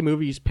one Rocky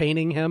movie, he's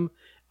painting him,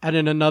 and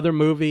in another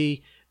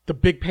movie, the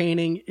big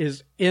painting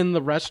is in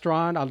the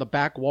restaurant on the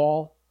back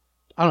wall.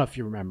 I don't know if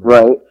you remember.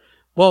 Right.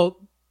 Well,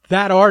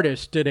 that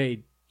artist did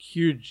a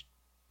huge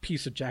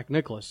piece of Jack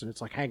Nicklaus, and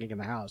it's like hanging in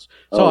the house.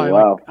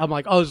 So I'm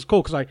like, oh, this is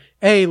cool, because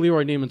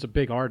Leroy Neiman's a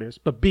big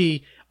artist, but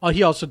B,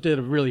 he also did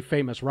a really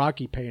famous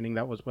Rocky painting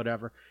that was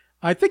whatever.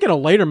 I think in a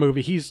later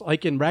movie, he's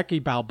like in Rocky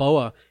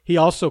Balboa, he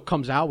also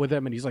comes out with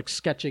him, and he's like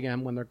sketching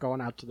him when they're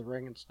going out to the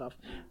ring and stuff.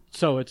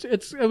 So it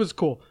was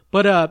cool.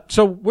 But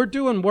so we're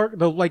doing work.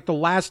 The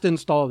last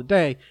install of the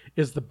day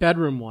is the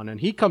bedroom one,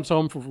 and he comes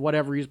home from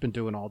whatever he's been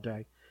doing all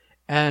day,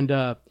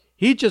 and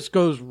he just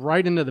goes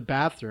right into the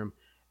bathroom,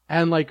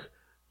 and like,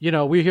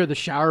 we hear the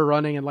shower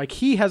running, and like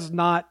he has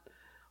not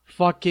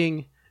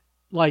fucking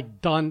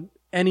like done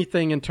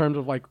anything in terms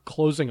of like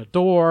closing a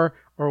door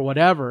or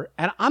whatever.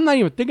 And I'm not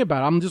even thinking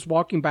about it. I'm just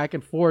walking back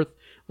and forth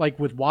like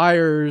with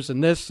wires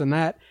and this and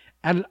that.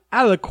 And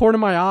out of the corner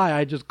of my eye,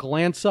 I just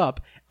glance up,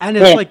 and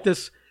it's like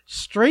this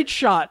straight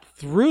shot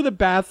through the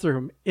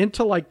bathroom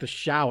into like the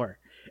shower.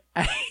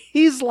 And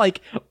he's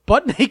like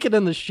butt naked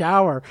in the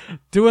shower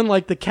doing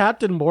like the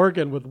Captain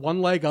Morgan with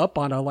one leg up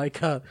on a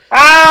like a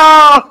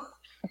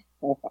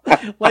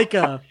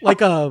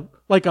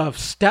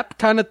step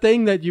kind of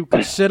thing that you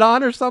could sit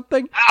on or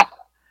something.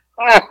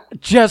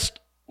 Just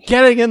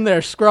getting in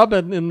there,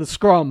 scrubbing in the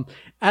scrum.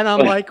 And I'm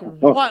like,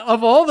 what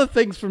of all the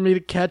things for me to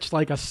catch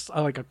like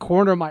a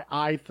corner of my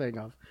eye thing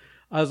of,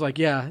 I was like,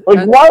 yeah.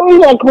 Like, why would he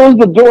not close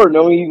the door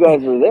knowing you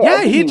guys were there?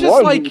 Yeah, he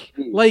just like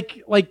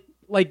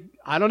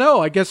I don't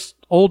know, I guess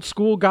old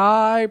school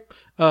guy,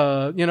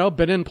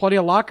 been in plenty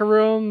of locker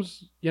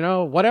rooms,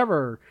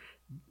 whatever.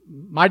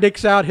 My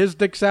dick's out, his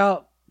dick's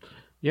out.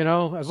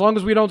 As long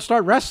as we don't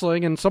start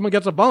wrestling and someone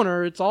gets a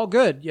boner, it's all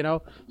good,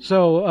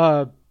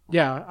 So,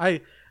 yeah,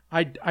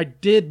 I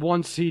did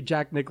once see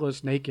Jack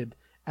Nicklaus naked,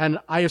 and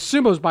I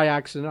assume it was by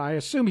accident. I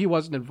assume he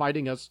wasn't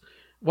inviting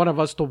one of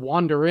us to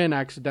wander in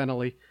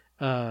accidentally,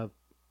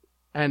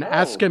 and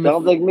ask him.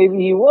 Sounds like maybe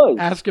he was.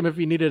 Ask him if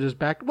he needed his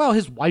back. Well,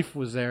 his wife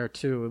was there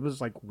too. It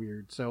was like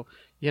weird. So,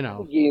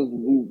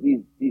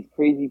 these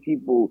crazy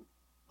people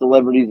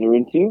celebrities are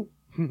into.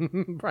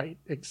 Right,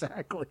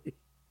 exactly.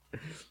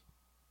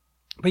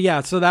 But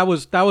yeah, so that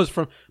was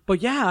from.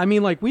 But yeah, I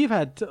mean, like we've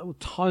had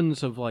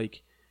tons of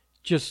like,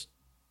 just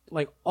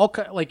like all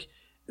kind like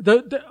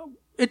the.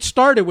 It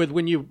started with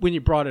when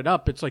you brought it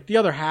up. It's like the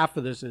other half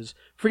of this is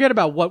forget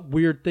about what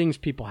weird things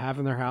people have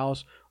in their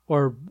house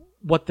or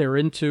what they're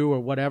into or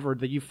whatever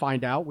that you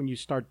find out when you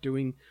start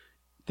doing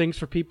things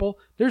for people.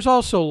 There's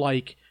also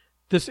like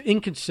this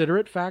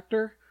inconsiderate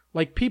factor.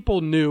 Like people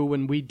knew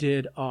when we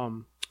did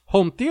home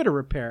theater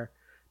repair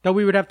that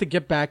we would have to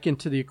get back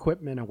into the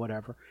equipment or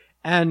whatever.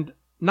 And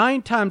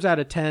 9 times out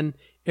of 10,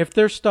 if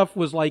their stuff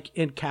was like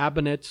in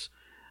cabinets,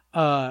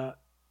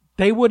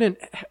 they wouldn't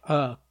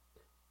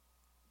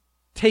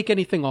take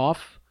anything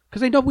off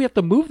because they know we have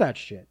to move that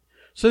shit.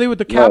 So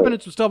the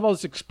cabinets would still have all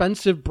this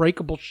expensive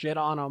breakable shit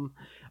on them.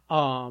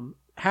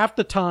 Half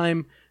the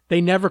time They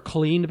never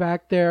cleaned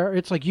back there.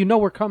 It's like,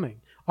 we're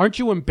coming. Aren't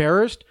you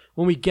embarrassed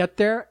when we get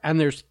there and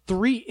there's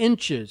 3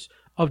 inches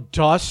of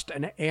dust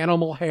and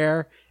animal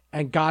hair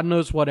and God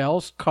knows what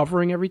else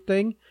covering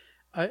everything?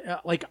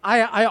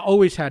 I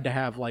always had to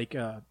have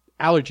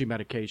allergy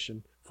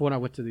medication for when I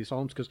went to these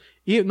homes because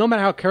no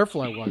matter how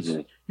careful I was,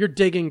 you're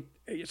digging.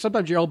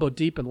 Sometimes you're elbow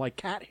deep in like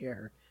cat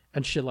hair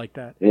and shit like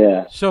that.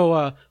 Yeah.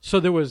 So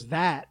there was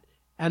that,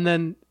 and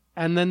then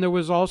there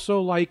was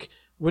also like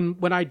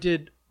when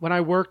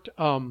I worked.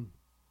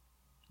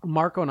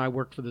 Marco and I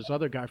worked for this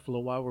other guy for a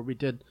little while where we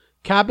did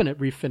cabinet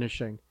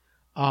refinishing.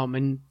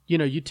 And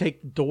you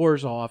take the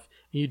doors off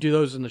and you do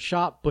those in the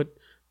shop, but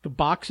the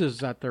boxes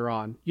that they're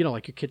on,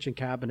 like your kitchen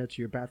cabinets,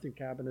 your bathroom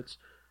cabinets,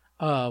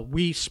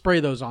 we spray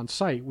those on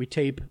site. We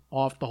tape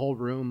off the whole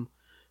room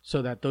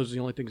so that those are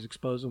the only things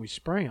exposed and we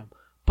spray them.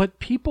 But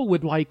people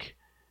we'd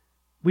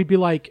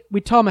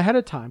tell them ahead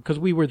of time because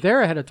we were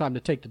there ahead of time to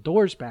take the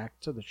doors back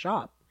to the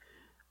shop.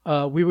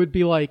 We would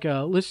be like,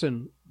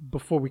 listen,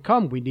 before we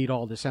come, we need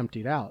all this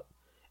emptied out.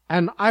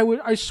 And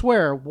I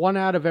swear 1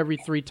 out of every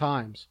 3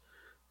 times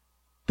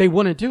they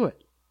wouldn't do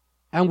it.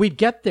 And we'd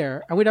get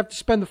there and we'd have to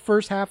spend the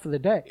first half of the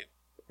day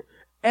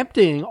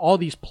emptying all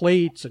these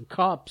plates and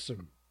cups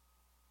and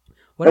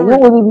whatever.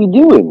 And what would they be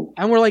doing?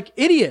 And we're like,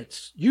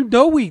 idiots.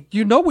 We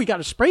got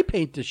to spray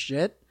paint this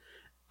shit.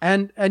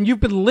 And you've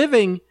been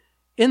living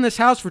in this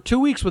house for 2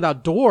 weeks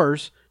without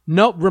doors,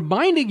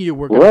 reminding you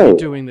we're going to be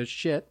doing this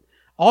shit.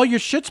 All your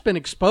shit's been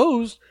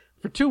exposed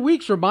for 2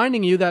 weeks,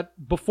 reminding you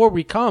that before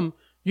we come,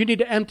 you need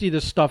to empty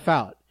this stuff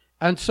out.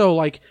 And so,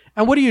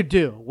 and what do you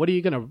do? What are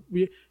you gonna?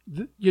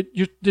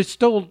 It's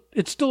still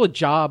a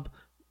job.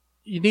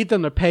 You need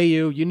them to pay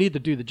you. You need to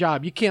do the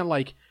job. You can't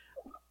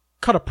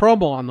cut a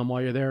promo on them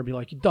while you're there and be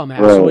like, you dumb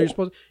asshole. You're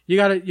supposed. You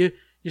gotta you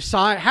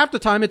sign. Half the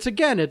time,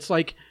 it's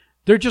like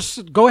they're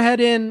just go ahead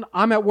in.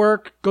 I'm at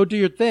work. Go do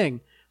your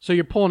thing. So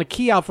you're pulling a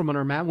key out from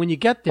under Matt. When you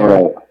get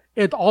there.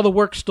 All the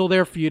work's still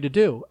there for you to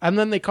do. And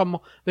then they come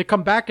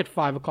back at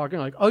 5 o'clock and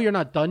they're like, oh, you're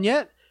not done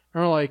yet?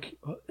 And we're like,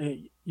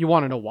 hey, you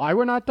want to know why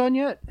we're not done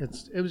yet?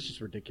 It was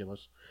just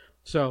ridiculous.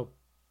 So.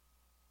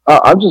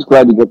 I'm just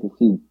glad to get to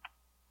see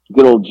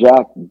good old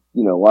Jack,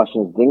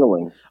 washing his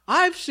dingling.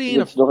 I've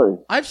seen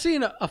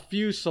a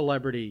few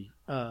celebrity,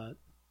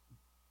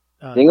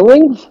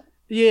 dinglings?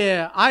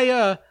 Yeah.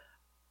 I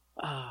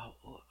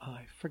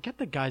forget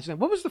the guy's name.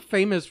 What was the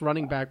famous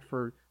running back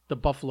for the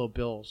Buffalo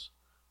Bills?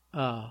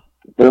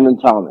 Thurman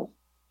Thomas.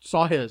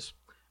 Saw his.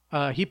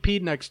 He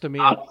peed next to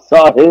me. I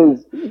saw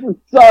his.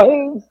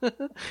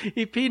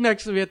 He peed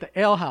next to me at the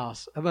ale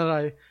house. And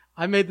then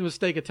I made the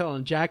mistake of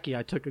telling Jackie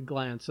I took a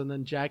glance. And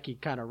then Jackie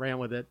kind of ran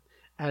with it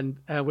and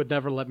would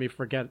never let me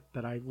forget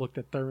that I looked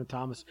at Thurman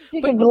Thomas.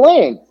 Take a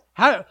glance?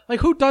 How,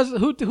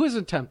 who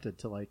isn't tempted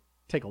to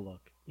take a look?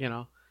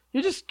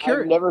 You're just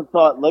curious. I've never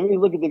thought, let me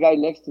look at the guy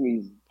next to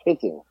me. He's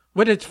pissing.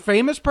 But it's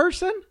famous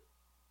person?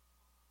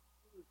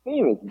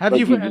 Famous. Have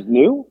you just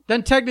knew?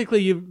 Then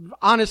technically,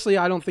 honestly,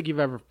 I don't think you've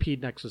ever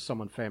peed next to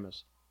someone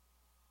famous.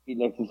 Peed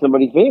next to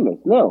somebody famous?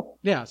 No.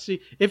 Yeah. See,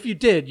 if you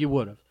did, you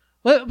would have.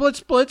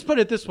 Let's put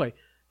it this way: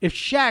 if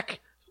Shaq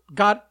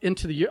got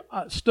into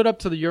stood up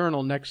to the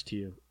urinal next to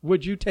you,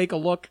 would you take a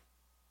look?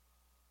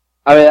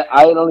 I mean,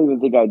 I don't even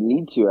think I'd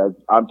need to.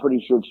 I'm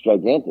pretty sure it's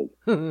gigantic.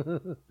 I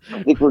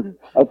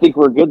think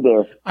we're good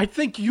there. I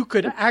think you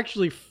could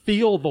actually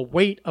feel the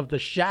weight of the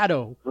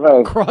shadow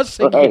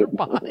crossing your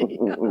body.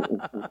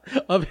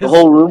 The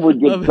whole room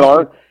would get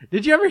dark.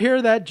 Did you ever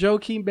hear that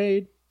joke he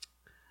made?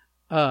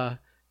 Adam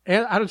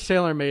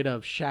Sandler made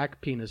a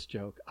Shaq penis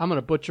joke. I'm going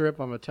to butcher it,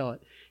 but I'm going to tell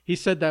it. He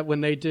said that when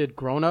they did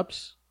Grown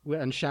Ups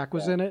and Shaq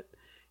was in it,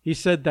 he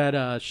said that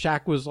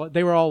Shaq was,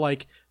 they were all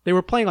they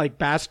were playing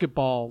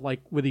basketball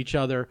with each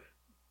other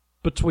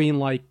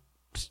between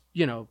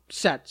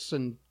sets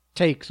and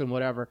takes and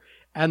whatever.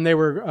 And they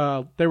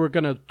were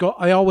going to go,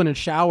 they all went and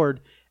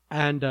showered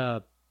and,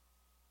 or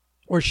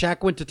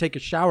Shaq went to take a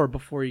shower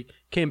before he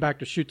came back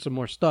to shoot some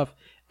more stuff.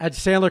 And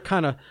Sandler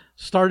kind of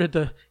started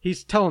to,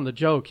 he's telling the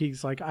joke.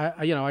 He's like,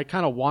 I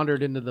kind of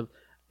wandered into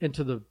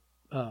the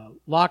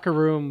locker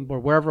room or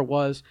wherever it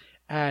was.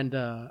 And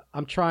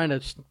I'm trying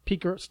to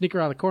sneak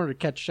around the corner to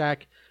catch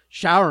Shaq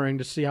showering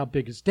to see how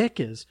big his dick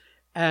is.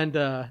 And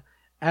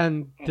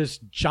this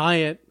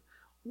giant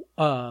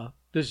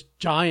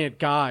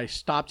guy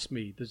stops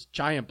me. This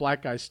giant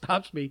black guy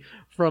stops me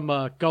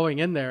from going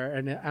in there.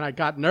 And I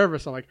got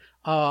nervous. I'm like,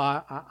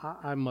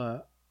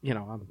 I'm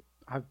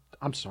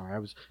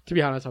sorry. To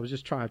be honest, I was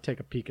just trying to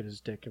take a peek at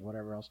his dick and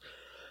whatever else.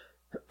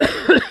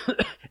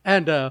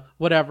 And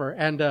whatever.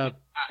 And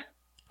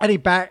he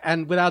back,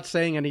 and without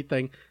saying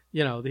anything,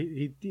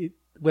 he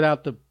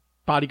without the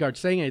bodyguard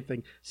saying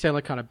anything,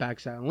 Sandler kind of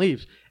backs out and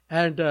leaves.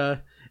 And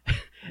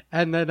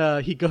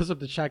then he goes up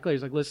to Shaq later.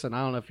 He's like, "Listen,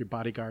 I don't know if your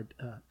bodyguard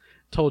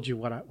told you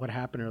what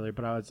happened earlier,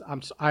 but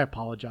I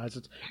apologize.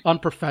 It's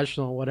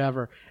unprofessional,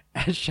 whatever."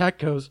 And Shaq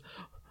goes,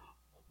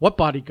 "What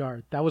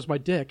bodyguard? That was my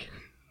dick."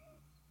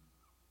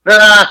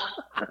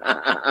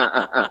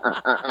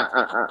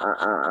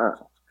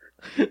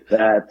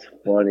 That's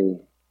funny.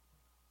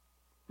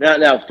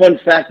 Now, fun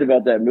fact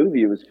about that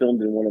movie: it was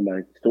filmed in one of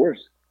my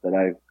stores that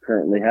I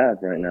currently have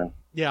right now.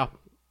 Yeah.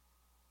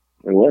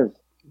 It was.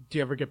 Do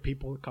you ever get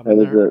people to come in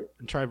there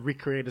and try to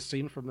recreate a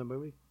scene from the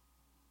movie?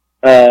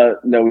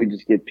 No, we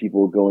just get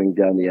people going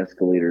down the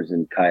escalators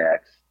in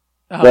kayaks.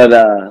 Oh.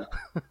 But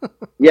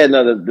yeah,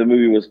 no, the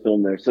movie was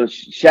filmed there. So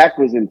Shaq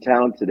was in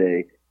town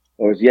today,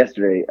 or it was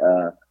yesterday.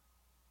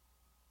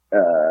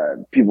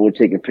 People were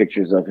taking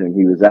pictures of him.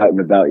 He was out and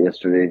about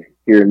yesterday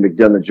here in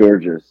McDonough,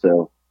 Georgia.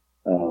 So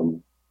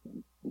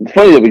it's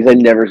funny though because I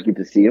never get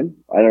to see him.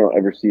 I don't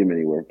ever see him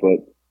anywhere, but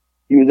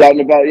he was out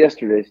and about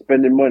yesterday,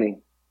 spending money.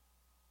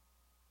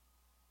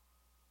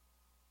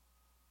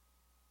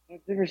 I've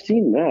never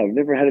seen him. No, I've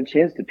never had a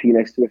chance to pee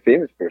next to a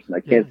famous person.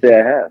 I can't say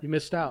I have. You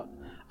missed out.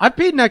 I've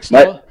peed next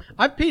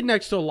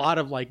to a lot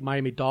of like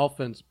Miami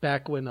Dolphins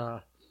back when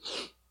like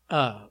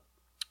I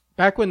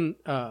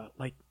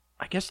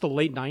guess the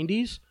late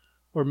 90s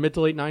or mid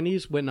to late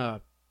 90s when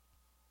the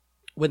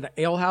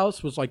Ale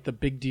House was like the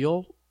big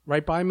deal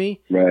right by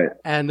me. Right.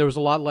 And there was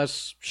a lot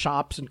less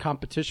shops and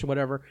competition,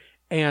 whatever.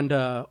 And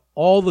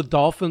all the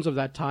Dolphins of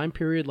that time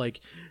period, like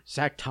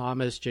Zach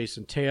Thomas,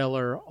 Jason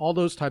Taylor, all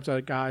those types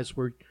of guys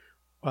were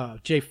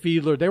Jay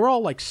Fiedler, they were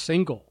all like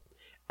single.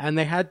 And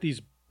they had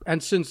these,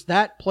 and since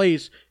that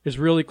place is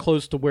really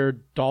close to where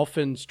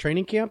Dolphins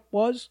training camp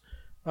was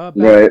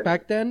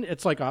back then,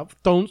 it's like a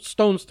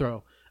stone's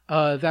throw.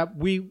 That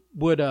we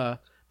would,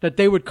 that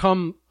they would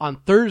come on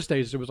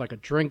Thursdays, there was like a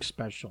drink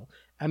special.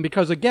 And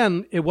because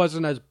again, there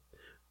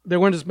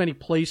weren't as many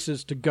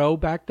places to go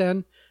back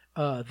then,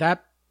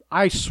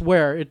 I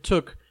swear it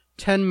took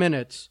 10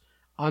 minutes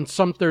on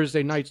some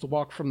Thursday nights to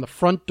walk from the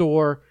front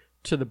door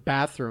to the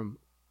bathroom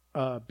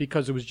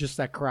because it was just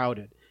that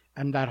crowded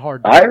and that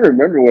hard. I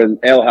remember when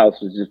Ale House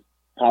was just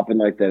popping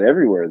like that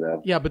everywhere,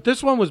 though. Yeah, but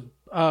this one was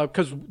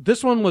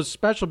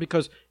special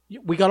because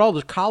we got all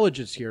the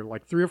colleges here,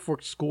 like 3 or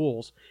 4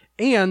 schools,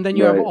 and then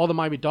you have all the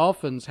Miami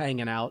Dolphins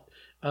hanging out,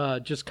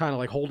 just kind of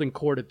like holding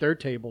court at their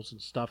tables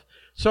and stuff.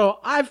 So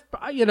a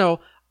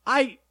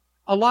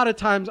lot of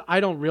times I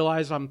don't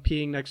realize I'm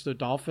peeing next to a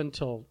dolphin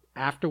till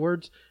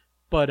afterwards,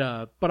 but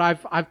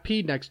I've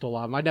peed next to a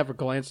lot of them. I never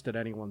glanced at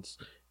anyone's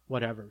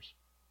whatevers.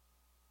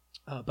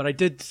 But I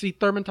did see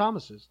Thurman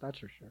Thomas's, that's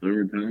for sure.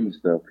 Thurman Thomas,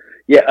 though.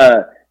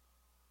 Yeah,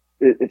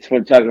 it's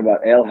fun talking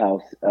about Ale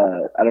House.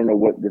 I don't know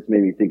what this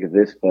made me think of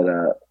this, but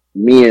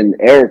me and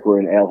Eric were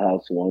in Ale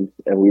House once,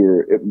 and we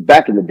were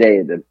back in the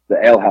day. The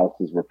Ale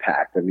Houses were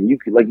packed. I mean, you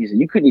could, like you said,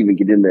 you couldn't even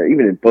get in there.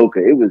 Even in Boca,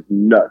 it was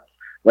nuts.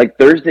 Like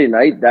Thursday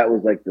night, that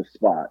was like the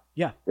spot.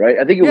 Yeah. Right?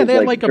 I think it was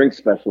like a drink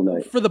special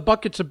night. For the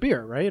buckets of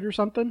beer, right? Or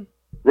something?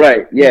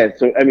 Right. Yeah.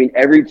 So, I mean,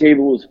 every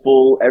table was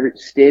full, every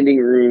standing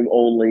room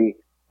only.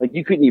 Like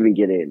you couldn't even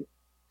get in.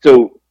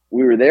 So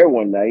we were there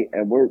one night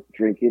and we're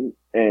drinking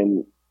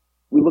and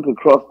we look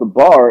across the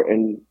bar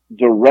and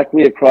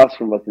directly across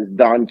from us is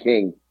Don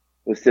King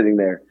was sitting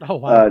there. Oh,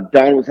 wow.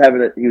 Don was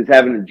having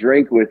a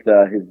drink with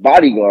his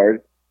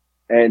bodyguard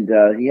and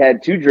he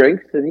had 2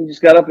 drinks and he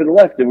just got up and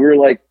left. And we were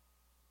like,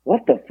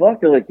 what the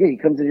fuck? They're like, yeah, he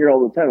comes in here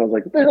all the time. I was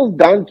like, what the hell is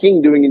Don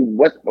King doing in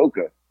West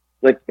Boca?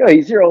 Like, yeah,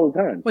 he's here all the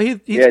time. Well,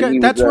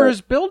 that's where his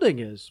building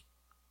is,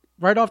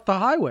 right off the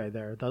highway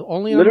there. The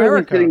only in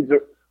America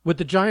with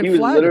the giant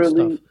flag and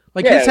stuff.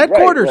 Like his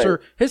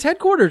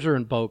headquarters are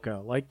in Boca.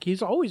 Like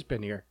he's always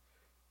been here.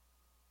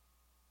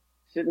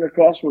 Sitting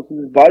across from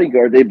his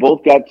bodyguard, they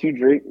both got 2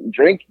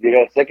 drink. They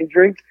got a second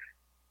drink.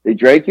 They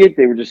drank it.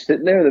 They were just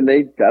sitting there. Then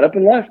they got up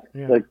and left.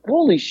 Yeah. Like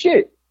holy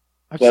shit!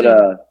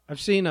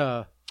 I've seen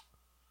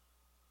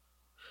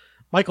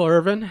Michael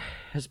Irvin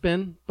has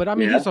been, but I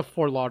mean, he's a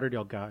Fort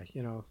Lauderdale guy.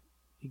 You know,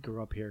 he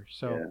grew up here.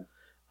 So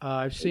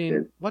I've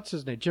seen, what's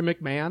his name? Jim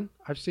McMahon.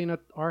 I've seen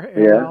at our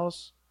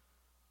house.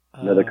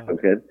 Another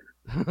cokehead.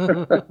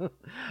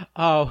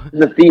 Oh,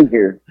 the theme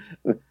here.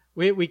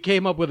 we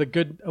came up with a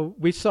good,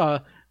 we saw,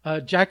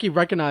 Jackie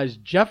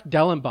recognized Jeff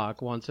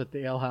Dellenbach once at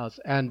the Ale House.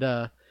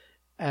 And,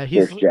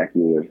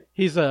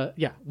 he's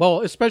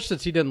well, especially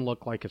since he didn't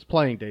look like his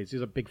playing days.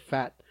 He's a big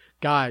fat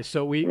guy,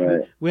 so we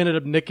ended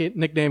up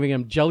nicknaming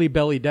him Jelly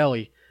Belly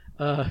Deli.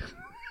 I'm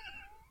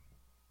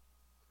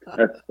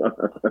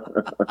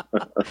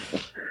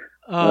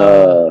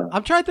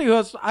trying to think who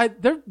else.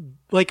 They're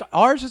like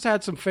ours has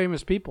had some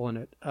famous people in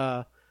it,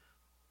 but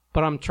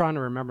I'm trying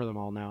to remember them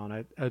all now.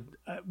 And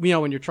I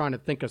when you're trying to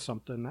think of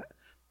something,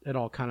 it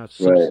all kind of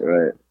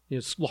right.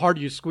 The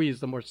harder you squeeze,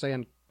 the more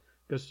sand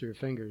goes through your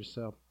fingers.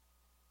 So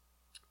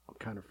I'm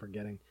kind of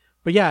forgetting.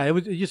 But yeah,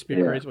 it used to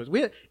be a crazy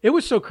place. It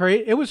was so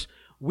crazy.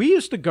 We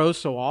used to go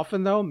so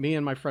often, though, me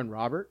and my friend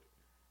Robert,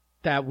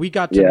 that we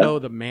got to know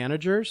the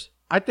managers.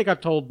 I think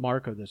I've told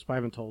Marco this, but I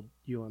haven't told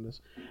you on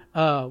this.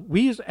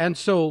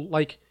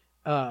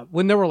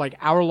 When there were like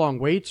hour-long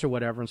waits or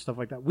whatever and stuff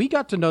like that, we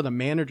got to know the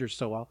managers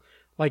so well.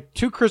 Like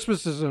 2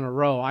 Christmases in a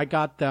row, I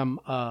got them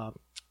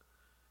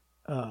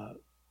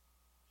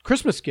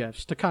Christmas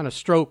gifts to kind of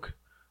stroke,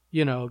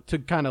 to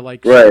kind of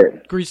like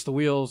grease the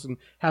wheels and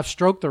have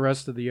stroke the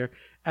rest of the year.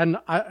 And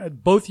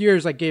both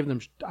years I gave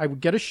them, I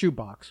would get a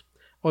shoebox.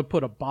 I would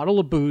put a bottle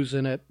of booze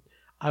in it.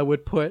 I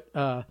would put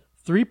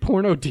 3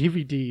 porno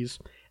DVDs,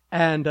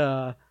 and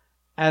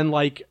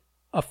like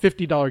a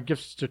 $50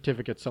 gift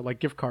certificate, so like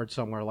gift card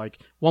somewhere. Like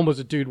one was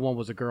a dude, one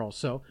was a girl.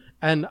 So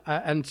and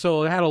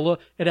so it had a little,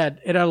 it had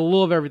a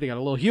little of everything. It had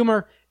a little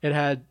humor, it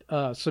had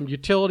some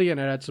utility, and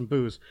it had some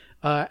booze.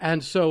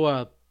 And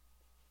so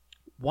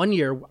one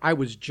year I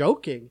was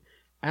joking,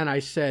 and I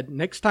said,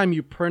 next time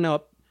you print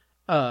up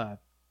the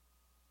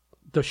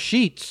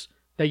sheets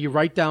that you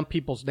write down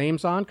people's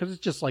names on, because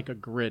it's just like a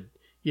grid,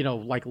 you know,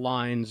 like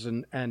lines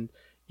and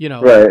you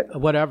know, right.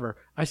 whatever.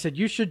 I said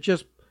you should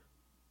just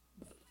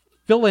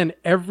fill in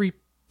every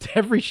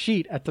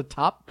sheet at the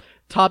top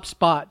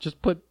spot.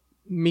 Just put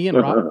me and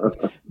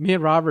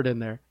Robert in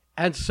there.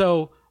 And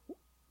so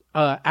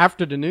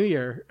after the new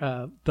year,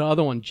 the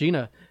other one,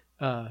 Gina,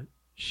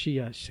 she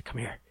said, "Come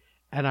here."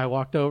 And I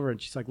walked over, and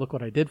she's like, "Look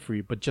what I did for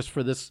you, but just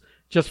for this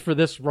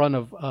run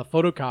of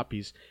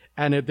photocopies."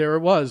 And there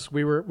it was.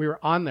 We were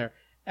on there,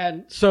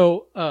 and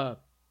so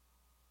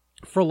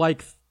for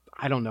like,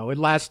 I don't know, it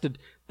lasted.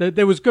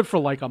 It was good for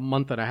like a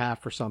month and a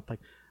half or something.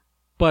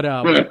 But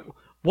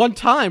one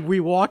time we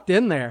walked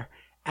in there,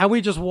 and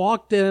we just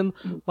walked in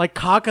like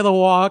cock of the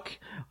walk,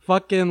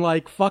 fucking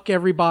like fuck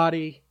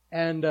everybody,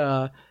 and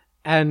the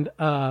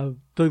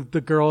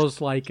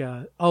girl's like,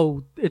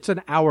 "Oh, it's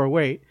an hour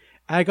wait."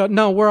 And I go,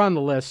 "No, we're on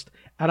the list."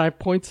 And I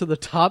point to the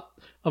top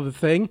of the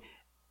thing,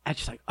 and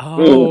she's like,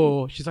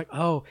 "Oh," she's like,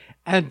 "Oh,"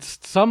 and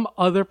some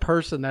other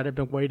person that had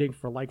been waiting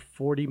for like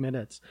 40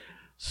 minutes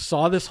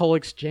saw this whole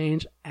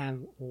exchange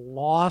and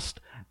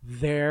lost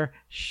their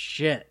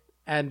shit.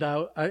 And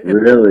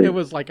really? It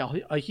was like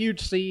a huge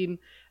scene.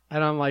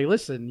 And I'm like,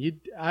 listen,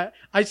 I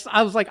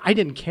was like, I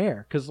didn't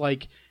care, because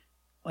like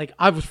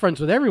I was friends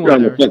with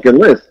everyone. You're on the fucking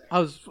list.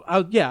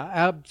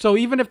 So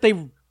even if they,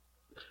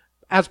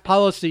 as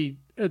policy,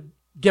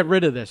 get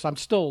rid of this, I'm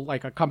still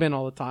like, I come in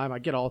all the time. I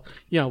get all,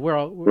 you know,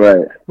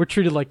 we're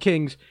treated like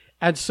kings.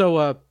 And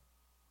so,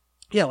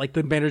 like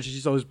the managers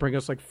used to always bring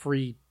us like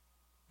free,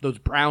 those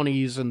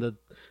brownies and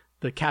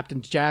the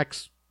Captain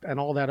Jacks and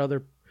all that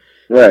other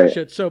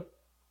shit. So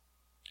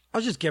I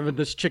was just giving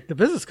this chick the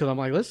business, because I'm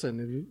like,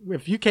 listen,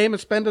 if you came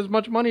and spent as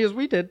much money as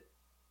we did,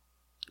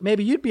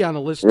 maybe you'd be on the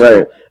list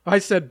too. I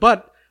said,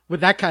 but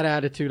with that kind of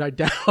attitude, I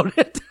doubt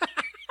it.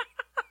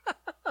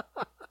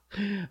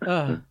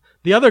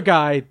 The other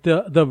guy,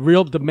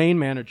 the main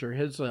manager,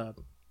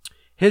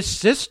 his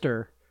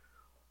sister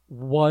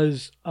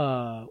was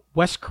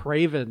Wes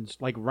Craven's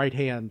like right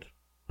hand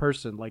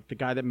person, like the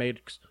guy that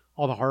made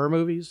all the horror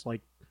movies,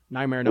 like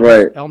Nightmare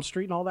on Elm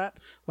Street and all that.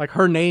 Like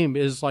her name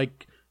is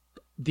like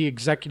the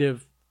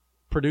executive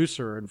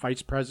producer and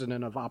vice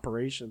president of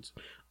operations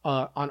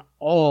on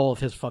all of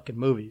his fucking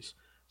movies.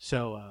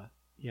 So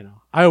you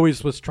know, I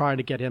always was trying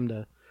to get him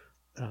to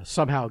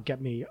somehow get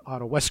me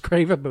on a Wes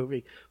Craven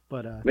movie,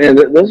 but man,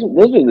 those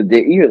are the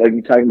days. Even like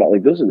you talking about,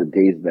 like those are the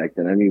days back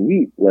then. I mean,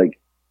 we like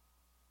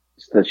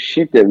the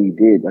shit that we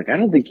did. Like, I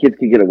don't think kids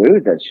can get away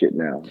with that shit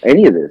now.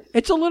 Any of this.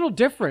 It's a little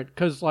different,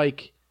 because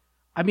like,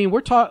 I mean, we're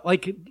talking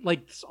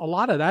like a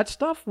lot of that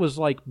stuff was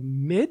like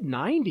mid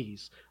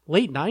 90s,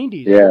 late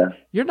 90s. Yeah.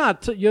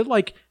 You're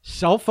like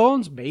cell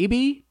phones,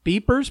 maybe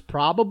beepers,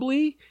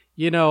 probably,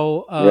 you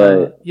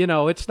know, you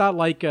know, it's not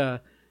like, you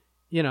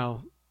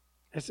know,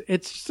 it's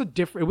just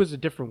it was a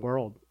different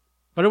world,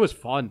 but it was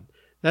fun.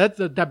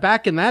 That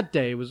back in that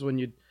day was when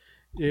you'd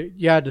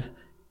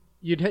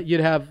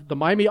have the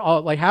Miami,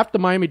 like half the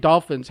Miami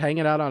Dolphins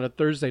hanging out on a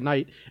Thursday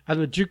night,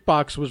 and the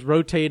jukebox was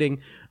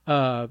rotating.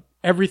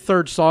 Every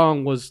third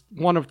song was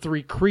one of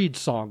 3 Creed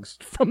songs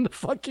from the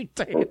fucking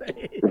day and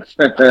age.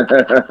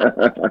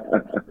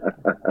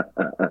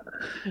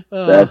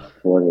 That's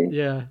funny.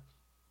 Yeah,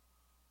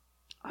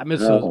 I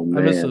miss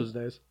those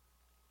days.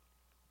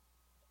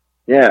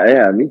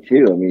 Yeah, me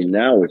too. I mean,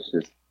 now it's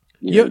just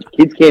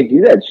kids can't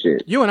do that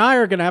shit. You and I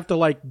are gonna have to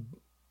like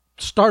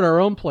start our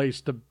own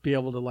place to be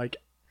able to like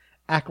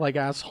act like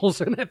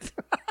assholes in it.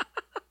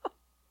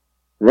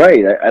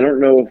 Right. I don't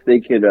know if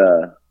they could.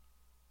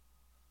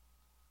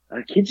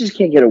 Kids just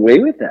can't get away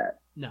with that.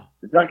 No,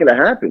 it's not going to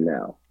happen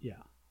now.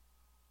 Yeah.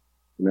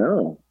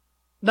 No,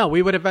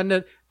 we would have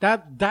ended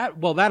that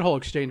whole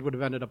exchange would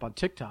have ended up on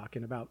TikTok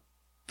in about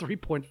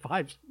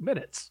 3.5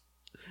 minutes.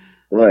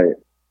 Right.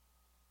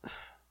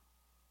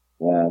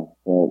 Wow.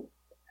 Well,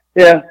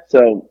 yeah.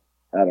 So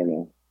I don't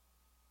know.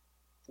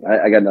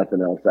 I got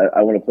nothing else.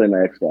 I want to play my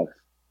Xbox.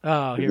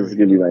 Oh, here we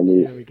go.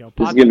 Here we go.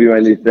 This is gonna be my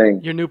new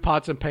thing. Your new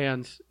pots and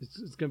pans.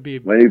 It's gonna be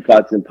my new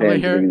pots and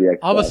pans.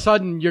 All of a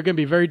sudden, you're gonna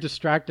be very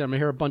distracted. I'm gonna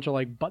hear a bunch of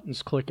like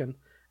buttons clicking.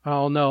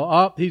 Oh no!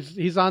 Oh,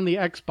 he's on the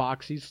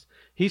Xbox.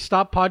 He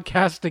stopped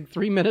podcasting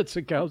 3 minutes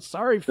ago.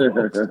 Sorry,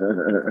 folks.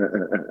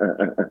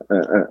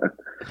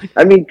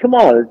 I mean, come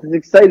on! This is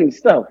exciting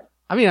stuff.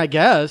 I mean, I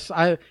guess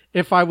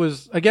if I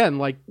was again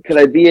like, could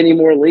I be any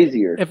more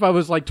lazier? If I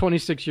was like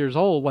 26 years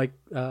old, like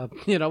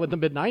you know, in the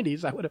mid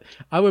 90s,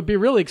 I would be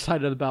really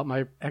excited about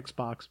my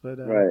Xbox. But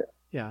right,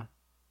 yeah,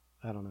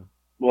 I don't know.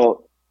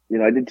 Well, you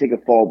know, I did take a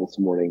fall this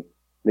morning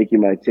making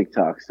my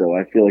TikTok, so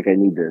I feel like I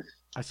need this.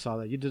 I saw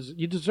that you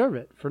deserve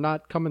it for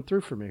not coming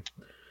through for me.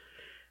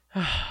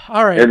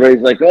 All right.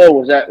 Everybody's like, "Oh,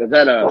 was that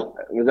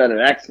an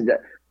accident?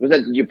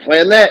 Did you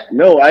plan that?"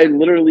 No, I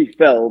literally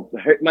fell,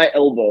 hurt my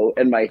elbow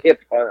and my hip.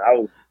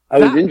 I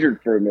was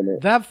injured for a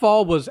minute. That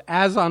fall was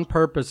as on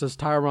purpose as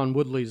Tyron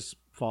Woodley's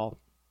fall.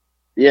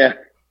 Yeah,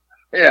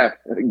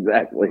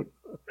 exactly.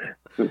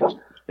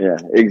 Yeah,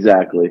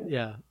 exactly.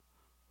 Yeah.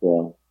 So,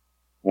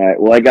 all right.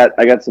 Well, I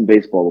got some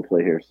baseball to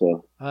play here,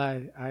 so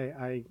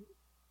I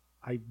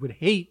would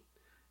hate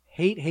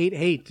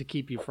to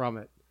keep you from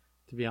it,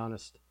 to be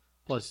honest.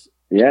 Plus,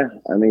 yeah,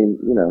 I mean,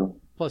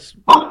 plus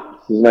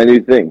this is my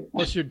new thing.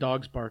 Plus your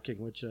dog's barking,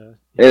 which it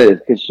is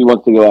because she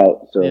wants to go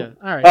out. So yeah,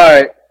 all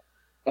right.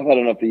 I've had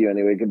enough of you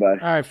anyway. Goodbye.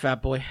 All right,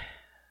 fat boy.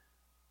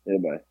 Yeah,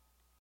 bye.